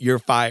just like that, you're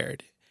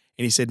fired.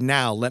 And he said,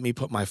 now let me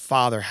put my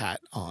father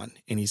hat on.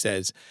 And he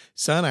says,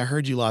 son, I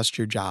heard you lost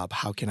your job.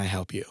 How can I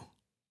help you?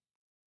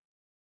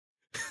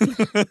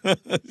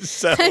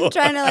 So, I'm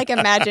trying to like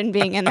imagine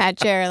being in that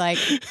chair, like.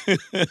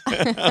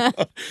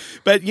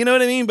 But you know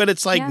what I mean? But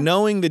it's like Yeah.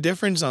 knowing the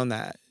difference on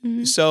that.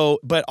 Mhm. So,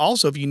 but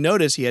also if you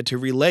notice, he had to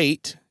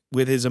relate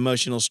with his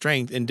emotional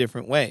strength in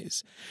different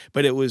ways.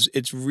 But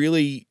it's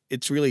really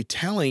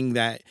telling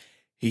that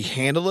he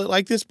handled it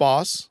like this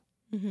boss.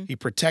 Mhm. He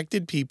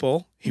protected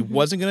people. He Mhm.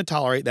 wasn't going to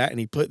tolerate that. And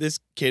he put this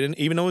kid in,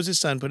 even though it was his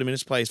son, put him in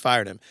his place,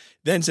 fired him.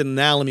 Then said,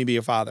 now let me be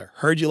your father.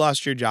 Heard you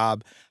lost your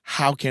job.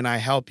 How can I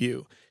help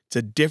you? It's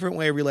a different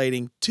way of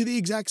relating to the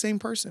exact same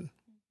person,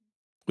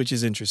 which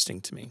is interesting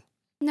to me.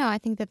 No, I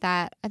think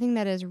that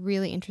is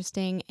really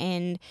interesting,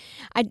 and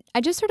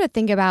I just sort of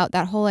think about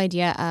that whole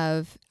idea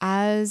of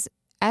as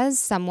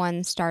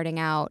someone starting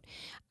out.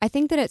 I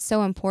think that it's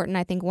so important.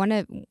 I think one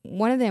of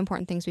the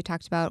important things we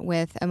talked about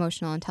with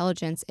emotional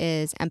intelligence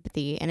is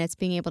empathy, and it's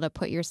being able to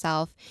put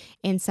yourself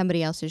in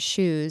somebody else's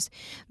shoes.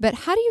 But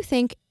how do you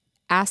think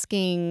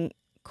asking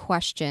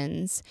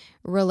questions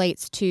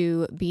relates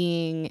to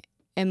being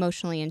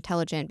emotionally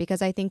intelligent?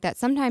 Because I think that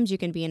sometimes you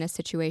can be in a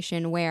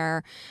situation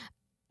where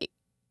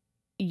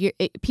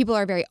people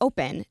are very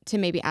open to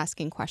maybe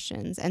asking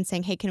questions and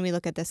saying, hey, can we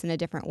look at this in a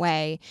different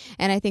way?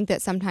 And I think that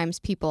sometimes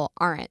people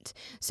aren't.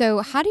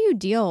 So how do you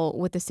deal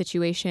with the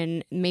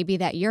situation maybe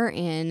that you're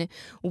in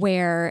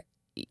where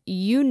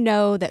you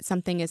know that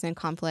something is in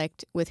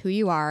conflict with who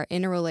you are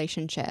in a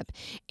relationship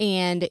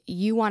and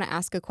you want to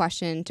ask a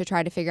question to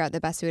try to figure out the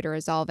best way to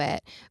resolve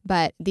it,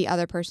 but the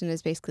other person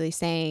is basically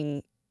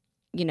saying,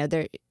 you know,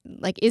 they're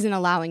like isn't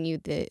allowing you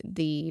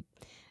the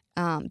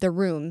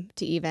room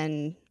to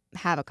even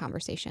have a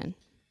conversation?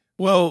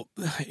 Well,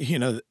 you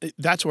know,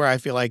 that's where I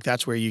feel like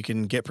that's where you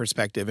can get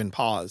perspective and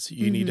pause.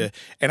 You need to,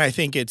 and I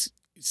think it's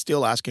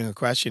still asking a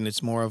question.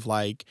 It's more of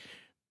like,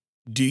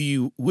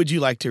 would you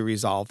like to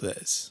resolve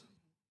this?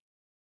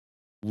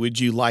 Would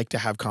you like to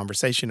have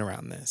conversation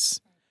around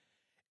this?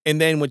 And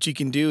then what you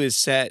can do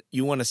is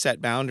you want to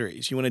set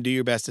boundaries. You want to do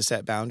your best to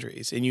set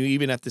boundaries. And you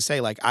even have to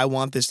say like, I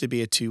want this to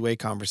be a two-way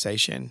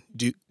conversation.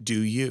 Do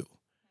you?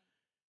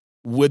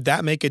 Would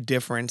that make a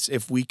difference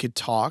if we could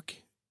talk?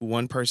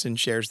 One person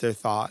shares their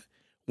thought,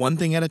 one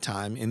thing at a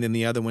time, and then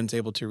the other one's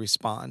able to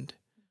respond.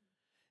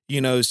 You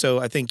know, so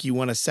I think you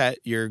want to set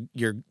your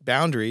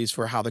boundaries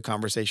for how the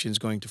conversation is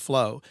going to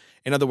flow.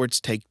 In other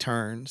words, take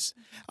turns.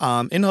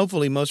 And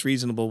hopefully most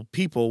reasonable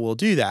people will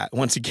do that.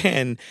 Once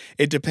again,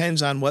 it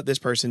depends on what this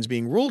person's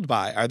being ruled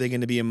by. Are they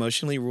going to be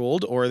emotionally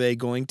ruled, or are they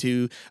going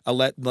to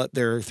let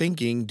their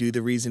thinking do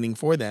the reasoning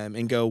for them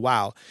and go,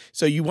 wow.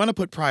 So you want to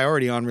put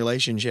priority on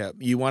relationship.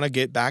 You want to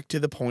get back to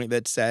the point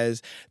that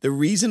says, the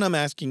reason I'm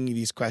asking you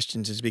these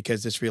questions is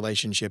because this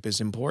relationship is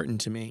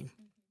important to me.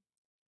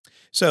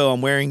 So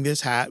I'm wearing this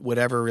hat,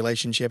 whatever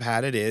relationship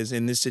hat it is,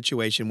 in this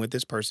situation with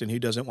this person who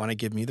doesn't want to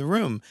give me the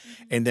room.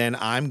 And then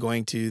I'm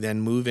going to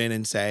then move in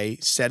and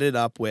set it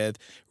up with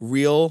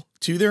real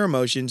to their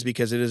emotions,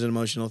 because it is an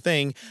emotional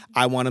thing.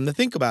 I want them to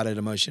think about it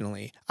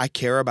emotionally. I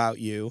care about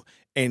you,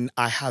 and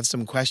I have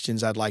some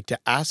questions I'd like to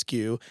ask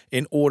you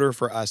in order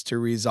for us to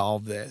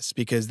resolve this,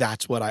 because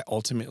that's what I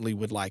ultimately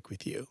would like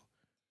with you.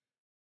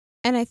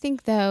 And I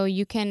think, though,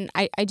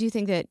 I do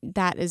think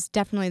that is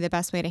definitely the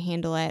best way to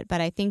handle it. But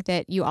I think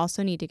that you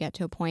also need to get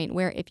to a point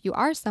where if you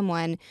are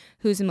someone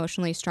who's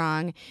emotionally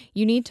strong,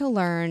 you need to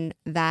learn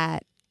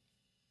that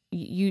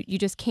you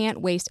just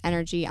can't waste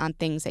energy on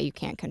things that you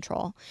can't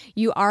control.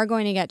 You are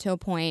going to get to a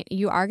point,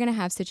 you are going to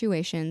have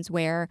situations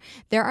where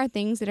there are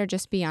things that are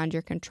just beyond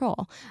your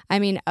control. I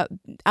mean,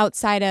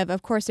 outside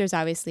of course, there's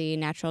obviously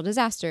natural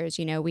disasters.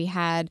 You know, we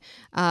had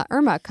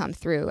Irma come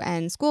through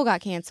and school got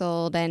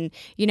canceled, and,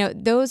 you know,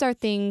 those are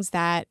things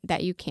that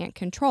you can't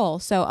control.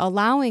 So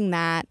allowing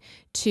that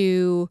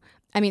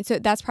so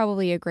that's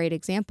probably a great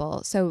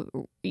example.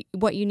 So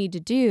what you need to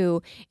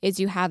do is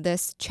you have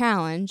this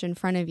challenge in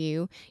front of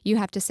you. You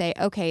have to say,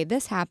 okay,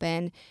 this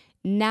happened.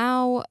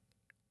 Now,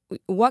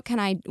 what can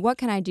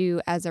I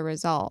do as a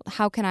result?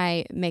 How can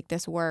I make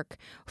this work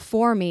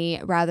for me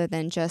rather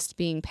than just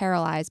being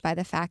paralyzed by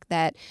the fact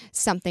that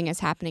something is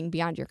happening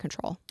beyond your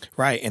control?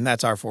 Right. And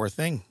that's our fourth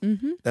thing,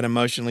 Mm-hmm. that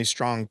emotionally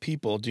strong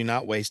people do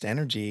not waste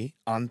energy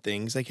on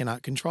things they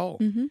cannot control.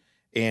 Mm-hmm.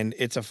 And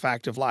it's a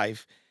fact of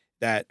life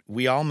that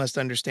we all must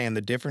understand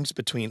the difference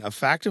between a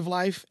fact of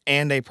life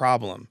and a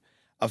problem.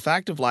 A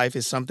fact of life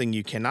is something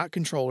you cannot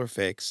control or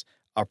fix.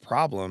 A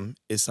problem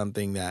is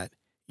something that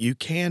you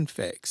can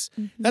fix.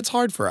 Mm-hmm. That's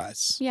hard for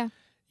us. Yeah.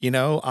 You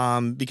know,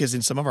 because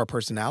in some of our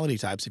personality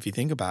types, if you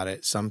think about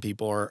it, some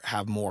people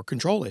have more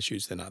control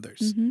issues than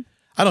others. Mm-hmm.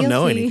 I don't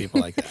know Guilty. any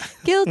people like that.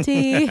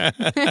 Guilty.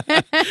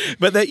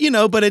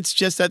 But it's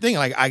just that thing.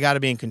 Like, I got to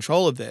be in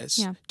control of this.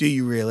 Yeah. Do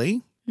you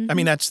really? I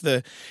mean, that's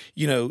the,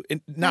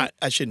 not,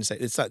 I shouldn't say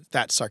it's not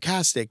that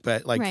sarcastic,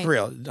 but like Right. for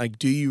real, like,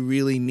 do you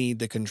really need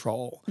the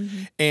control?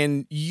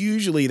 And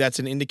usually that's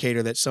an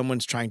indicator that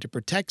someone's trying to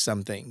protect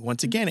something.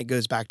 Once again, it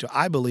goes back to,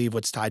 I believe,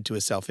 what's tied to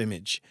a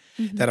self-image,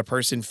 that a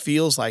person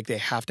feels like they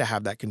have to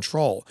have that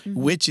control,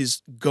 which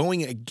is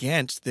going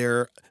against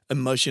their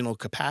emotional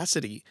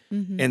capacity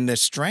and the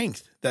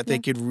strength that they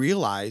could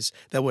realize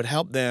that would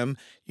help them,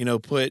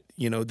 put,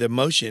 the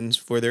emotions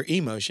for their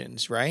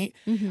emotions, right?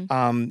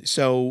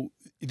 So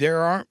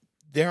there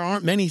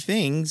aren't many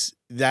things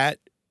that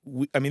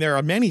there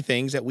are many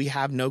things that we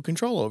have no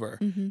control over.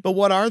 But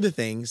what are the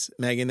things,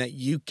 Megan, that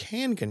you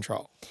can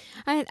control?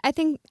 I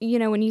think,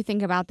 when you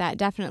think about that,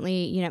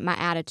 definitely, my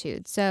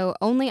attitude. So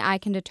only I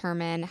can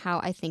determine how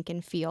I think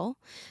and feel.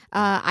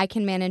 I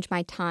can manage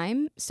my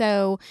time.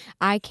 So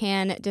I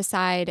can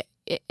decide,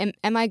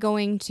 am I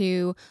going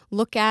to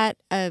look at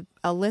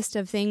a list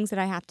of things that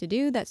I have to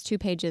do that's 2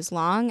 pages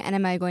long, and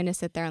am I going to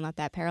sit there and let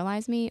that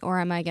paralyze me? Or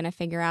am I going to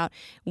figure out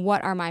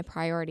what are my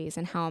priorities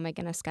and how am I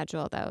going to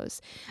schedule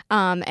those?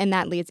 And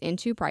that leads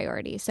into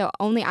priorities. So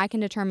only I can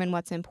determine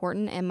what's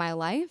important in my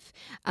life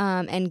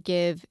and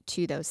give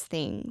to those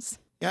things.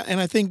 Yeah,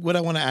 and I think what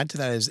I want to add to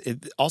that is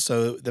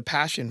also the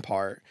passion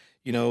part.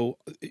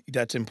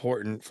 That's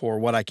important for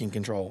what I can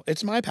control.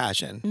 It's my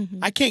passion.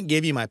 I can't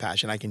give you my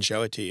passion. I can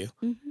show it to you,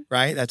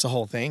 right? That's the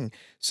whole thing.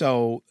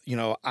 So,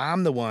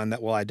 I'm the one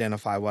that will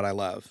identify what I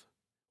love,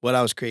 what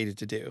I was created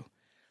to do.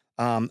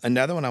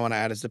 Another one I want to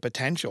add is the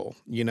potential,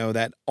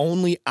 that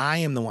only I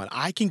am the one.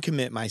 I can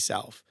commit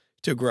myself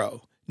to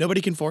grow.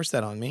 Nobody can force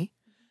that on me.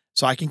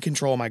 So I can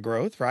control my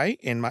growth, right?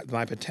 And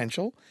my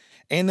potential.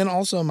 And then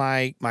also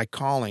my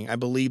calling. I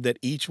believe that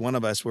each one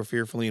of us were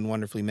fearfully and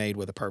wonderfully made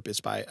with a purpose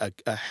by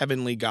a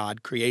heavenly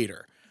God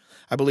creator.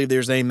 I believe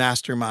there's a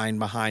mastermind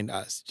behind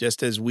us,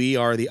 just as we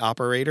are the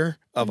operator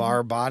of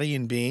our body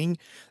and being,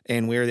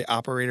 and we're the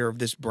operator of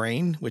this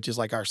brain, which is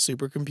like our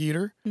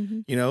supercomputer.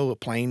 A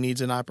plane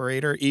needs an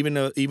operator, even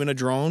a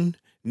drone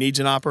needs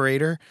an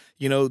operator.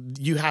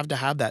 You have to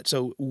have that.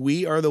 So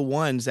we are the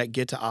ones that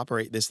get to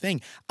operate this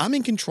thing. I'm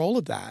in control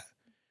of that.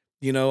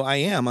 I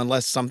am,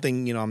 unless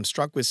something, I'm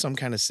struck with some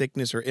kind of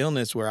sickness or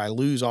illness where I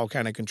lose all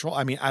kind of control.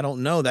 I mean, I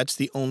don't know. That's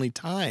the only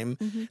time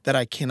that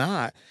I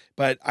cannot.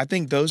 But I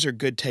think those are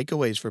good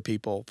takeaways for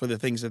people, for the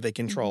things that they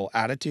control.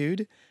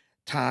 Attitude,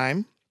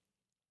 time,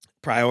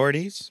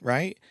 priorities,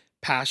 right?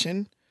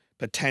 Passion,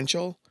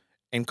 potential,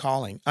 and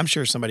calling. I'm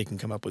sure somebody can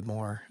come up with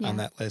more on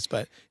that list,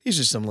 but these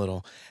are some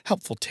little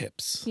helpful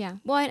tips. Yeah.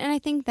 Well, and I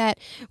think that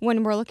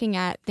when we're looking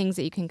at things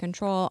that you can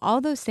control, all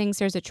those things,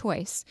 there's a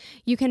choice.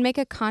 You can make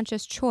a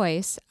conscious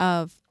choice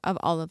of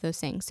all of those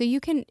things. So you're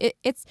going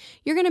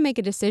to make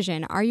a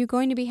decision. Are you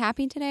going to be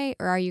happy today,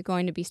 or are you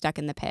going to be stuck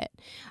in the pit?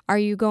 Are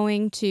you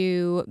going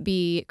to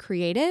be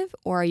creative,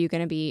 or are you going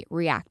to be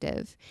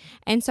reactive?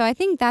 And so I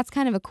think that's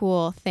kind of a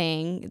cool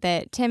thing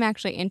that Tim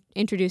actually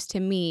introduced to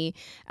me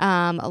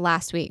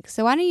last week.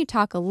 So why don't you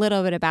talk a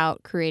little bit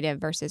about creative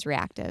versus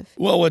reactive?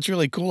 Well, what's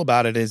really cool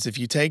about it is if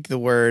you take the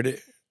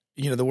word,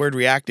 the word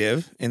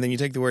reactive, and then you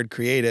take the word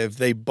creative,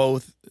 they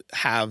both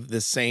have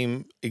the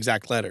same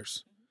exact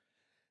letters.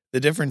 The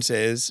difference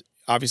is,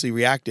 obviously,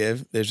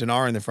 reactive, there's an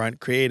R in the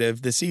front,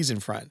 creative, the C's in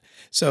front.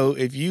 So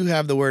if you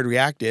have the word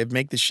reactive,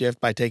 make the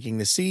shift by taking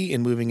the C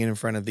and moving it in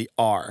front of the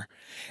R.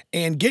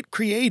 And get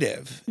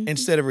creative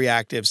instead of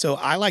reactive. So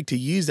I like to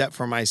use that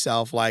for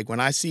myself. Like when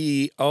I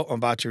see, I'm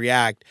about to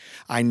react,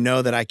 I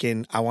know that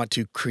I want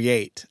to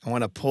create. I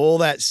want to pull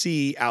that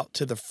C out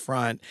to the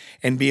front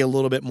and be a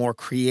little bit more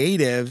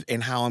creative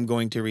in how I'm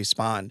going to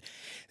respond.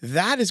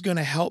 That is going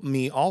to help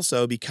me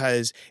also,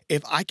 because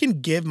if I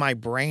can give my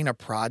brain a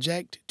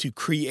project to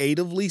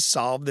creatively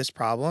solve this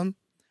problem,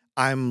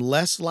 I'm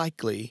less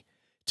likely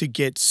to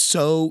get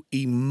so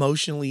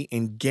emotionally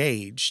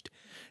engaged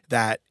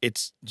that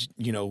it's,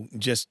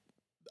 just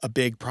a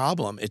big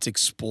problem. It's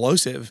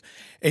explosive.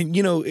 And,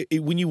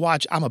 when you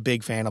watch, I'm a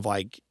big fan of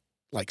like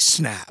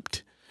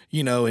Snapped.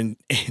 And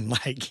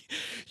like,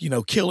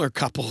 killer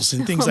couples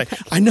and things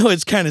I know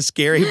it's kind of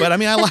scary, but I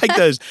mean, I like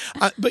those.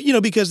 But,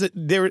 because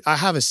I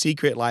have a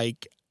secret,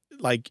 like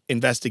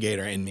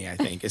investigator in me, I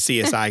think, a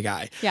CSI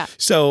guy. Yeah.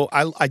 So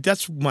I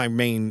that's my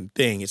main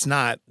thing. It's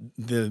not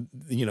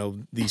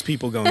these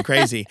people going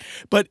crazy,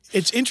 but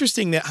it's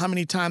interesting that how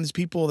many times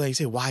people, they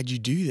say, why'd you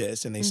do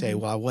this? And they say,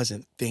 well, I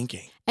wasn't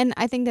thinking. And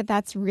I think that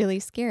that's really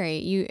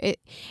scary.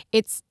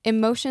 It's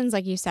emotions,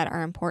 like you said,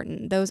 are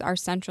important. Those are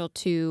central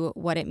to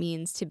what it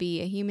means to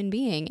be a human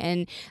being.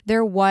 And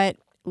they're what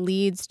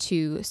leads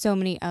to so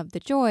many of the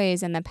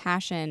joys and the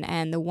passion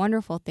and the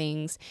wonderful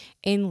things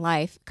in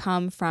life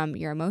come from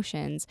your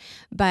emotions.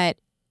 But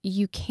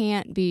you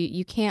can't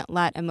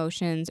let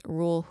emotions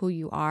rule who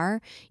you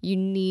are. You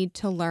need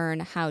to learn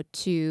how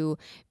to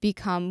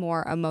become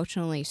more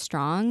emotionally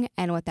strong.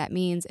 And what that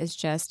means is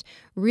just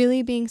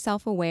really being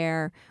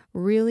self-aware,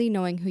 really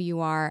knowing who you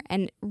are,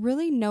 and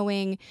really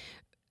knowing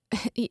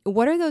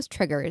what are those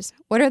triggers?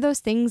 What are those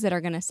things that are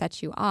going to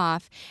set you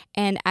off?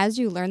 And as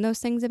you learn those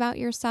things about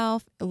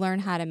yourself,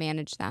 learn how to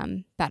manage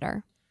them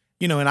better.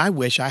 And I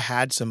wish I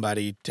had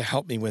somebody to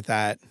help me with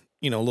that,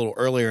 a little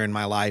earlier in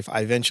my life.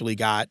 I eventually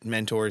got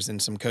mentors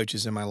and some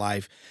coaches in my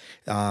life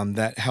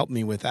that helped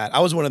me with that. I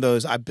was one of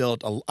those, I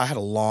had a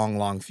long,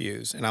 long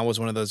fuse, and I was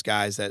one of those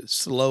guys that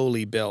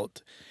slowly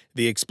built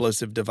the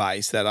explosive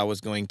device that I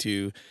was going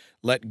to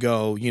let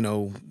go,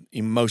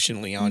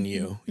 emotionally on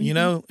you,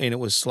 and it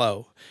was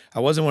slow. I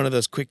wasn't one of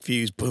those quick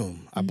fuse,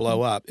 boom, I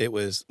blow up. It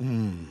was,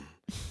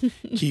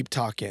 keep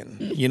talking.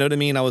 You know what I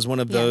mean? I was one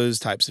of those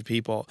types of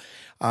people.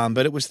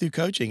 But it was through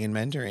coaching and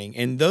mentoring.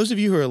 And those of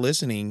you who are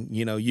listening,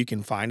 you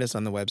can find us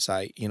on the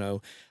website,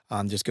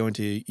 just go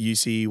into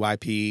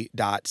ucyp.co.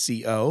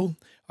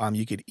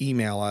 You could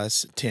email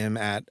us, Tim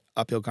at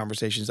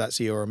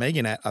uphillconversations.co or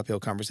Megan at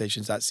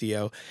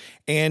uphillconversations.co.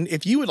 And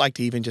if you would like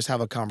to even just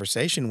have a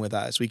conversation with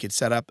us, we could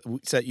set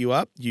you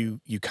up, you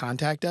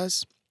contact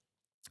us.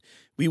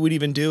 We would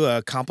even do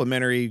a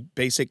complimentary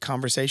basic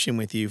conversation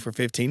with you for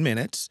 15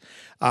 minutes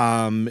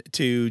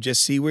to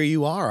just see where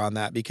you are on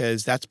that,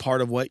 because that's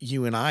part of what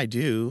you and I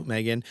do,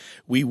 Megan.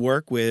 We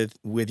work with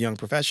young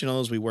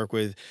professionals. We work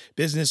with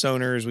business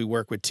owners. We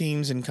work with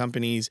teams and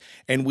companies,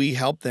 and we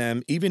help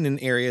them even in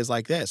areas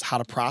like this, how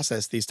to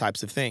process these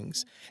types of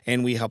things.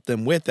 And we help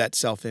them with that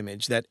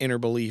self-image, that inner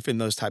belief in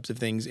those types of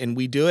things. And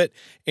we do it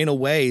in a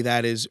way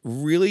that is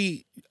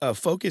really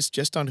focused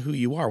just on who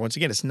you are. Once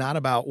again, it's not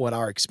about what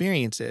our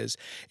experience is.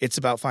 It's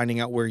about finding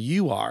out where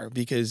you are,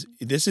 because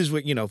this is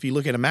what, if you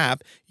look at a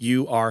map,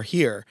 you are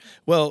here.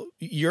 Well,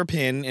 your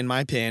pin and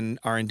my pin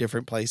are in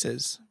different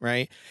places,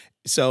 right?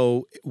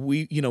 So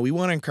we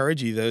want to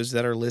encourage you, those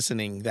that are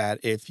listening, that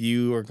if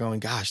you are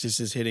going, gosh, this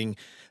is hitting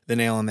the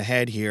nail on the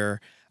head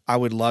here, I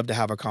would love to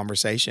have a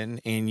conversation,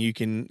 and you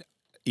can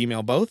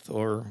email both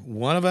or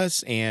one of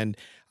us, and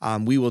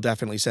we will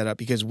definitely set up,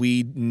 because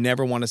we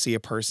never want to see a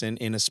person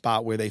in a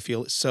spot where they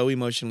feel so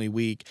emotionally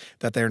weak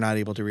that they're not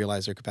able to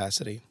realize their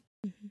capacity.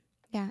 Mm-hmm.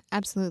 Yeah,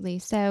 absolutely.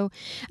 So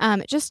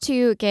just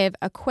to give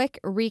a quick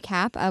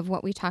recap of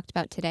what we talked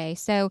about today.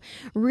 So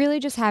really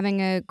just having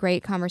a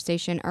great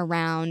conversation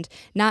around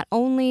not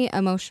only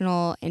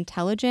emotional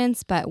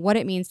intelligence, but what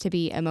it means to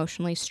be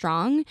emotionally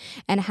strong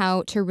and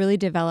how to really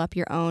develop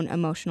your own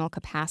emotional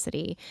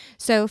capacity.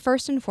 So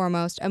first and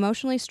foremost,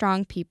 emotionally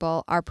strong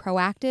people are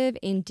proactive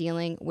in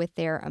dealing with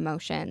their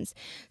emotions.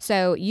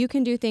 So you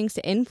can do things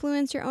to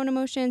influence your own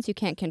emotions. You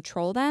can't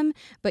control them,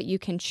 but you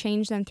can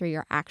change them through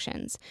your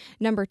actions.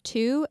 Number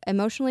two,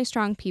 emotionally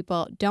strong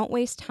people don't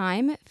waste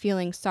time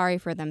feeling sorry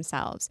for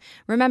themselves.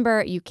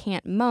 Remember, you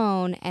can't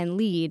moan and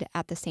lead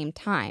at the same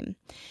time.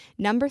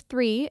 Number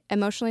three,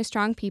 emotionally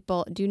strong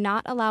people do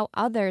not allow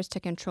others to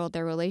control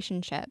their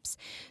relationships.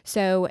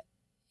 So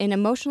an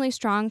emotionally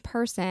strong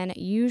person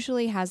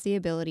usually has the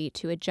ability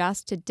to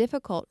adjust to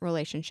difficult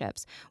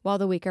relationships, while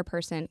the weaker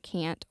person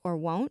can't or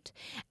won't.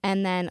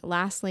 And then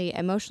lastly,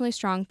 emotionally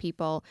strong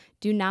people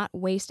do not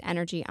waste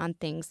energy on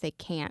things they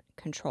can't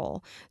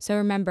control. So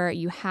remember,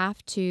 you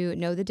have to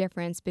know the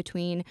difference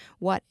between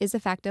what is a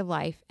fact of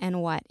life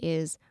and what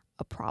is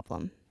a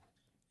problem.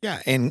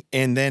 Yeah, and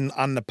then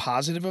on the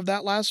positive of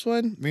that last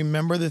one,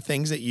 remember the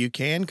things that you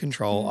can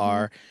control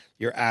are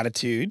your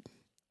attitude,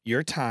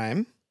 your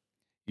time,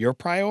 your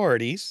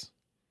priorities,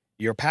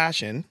 your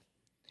passion,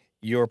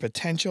 your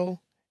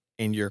potential,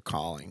 and your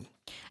calling.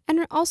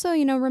 And also,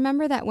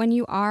 remember that when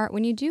you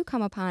do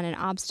come upon an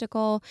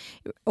obstacle,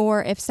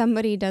 or if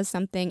somebody does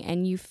something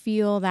and you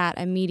feel that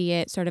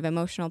immediate sort of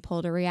emotional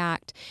pull to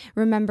react,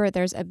 remember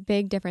there's a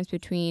big difference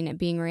between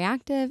being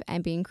reactive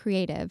and being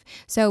creative.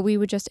 So we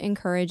would just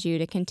encourage you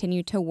to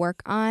continue to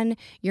work on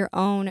your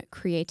own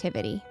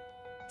creativity.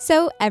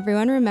 So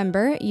everyone,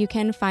 remember, you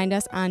can find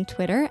us on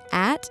Twitter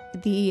at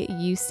the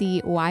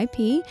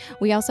UCYP.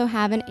 We also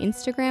have an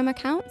Instagram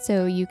account,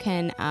 so you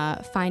can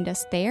find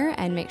us there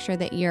and make sure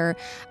that you're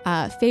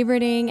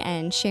favoriting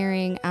and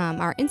sharing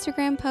our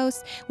Instagram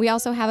posts. We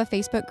also have a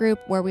Facebook group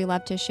where we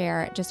love to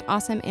share just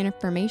awesome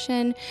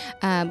information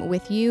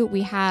with you.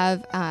 We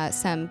have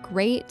some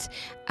great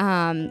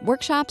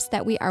workshops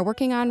that we are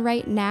working on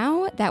right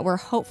now that we're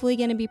hopefully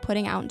going to be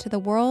putting out into the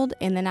world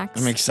in the next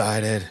I'm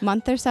excited.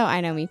 month or so.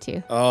 I know, me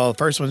too. Oh,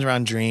 first one's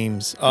around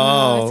dreams.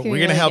 We're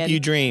going to help you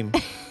dream.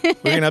 We're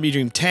going to help you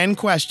dream. 10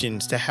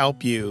 questions to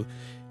help you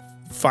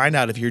find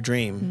out if your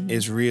dream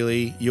is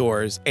really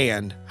yours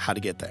and how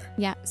to get there.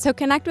 Yeah. So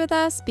connect with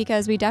us,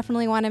 because we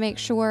definitely want to make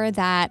sure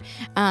that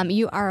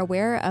you are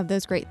aware of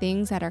those great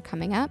things that are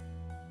coming up.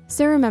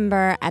 So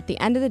remember, at the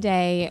end of the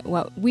day,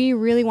 what we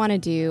really want to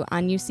do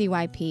on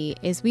UCYP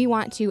is we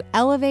want to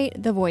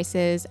elevate the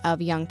voices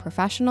of young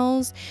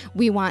professionals.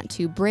 We want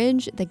to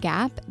bridge the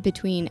gap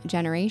between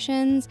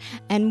generations.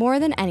 And more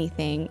than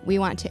anything, we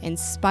want to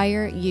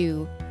inspire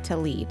you to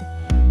lead.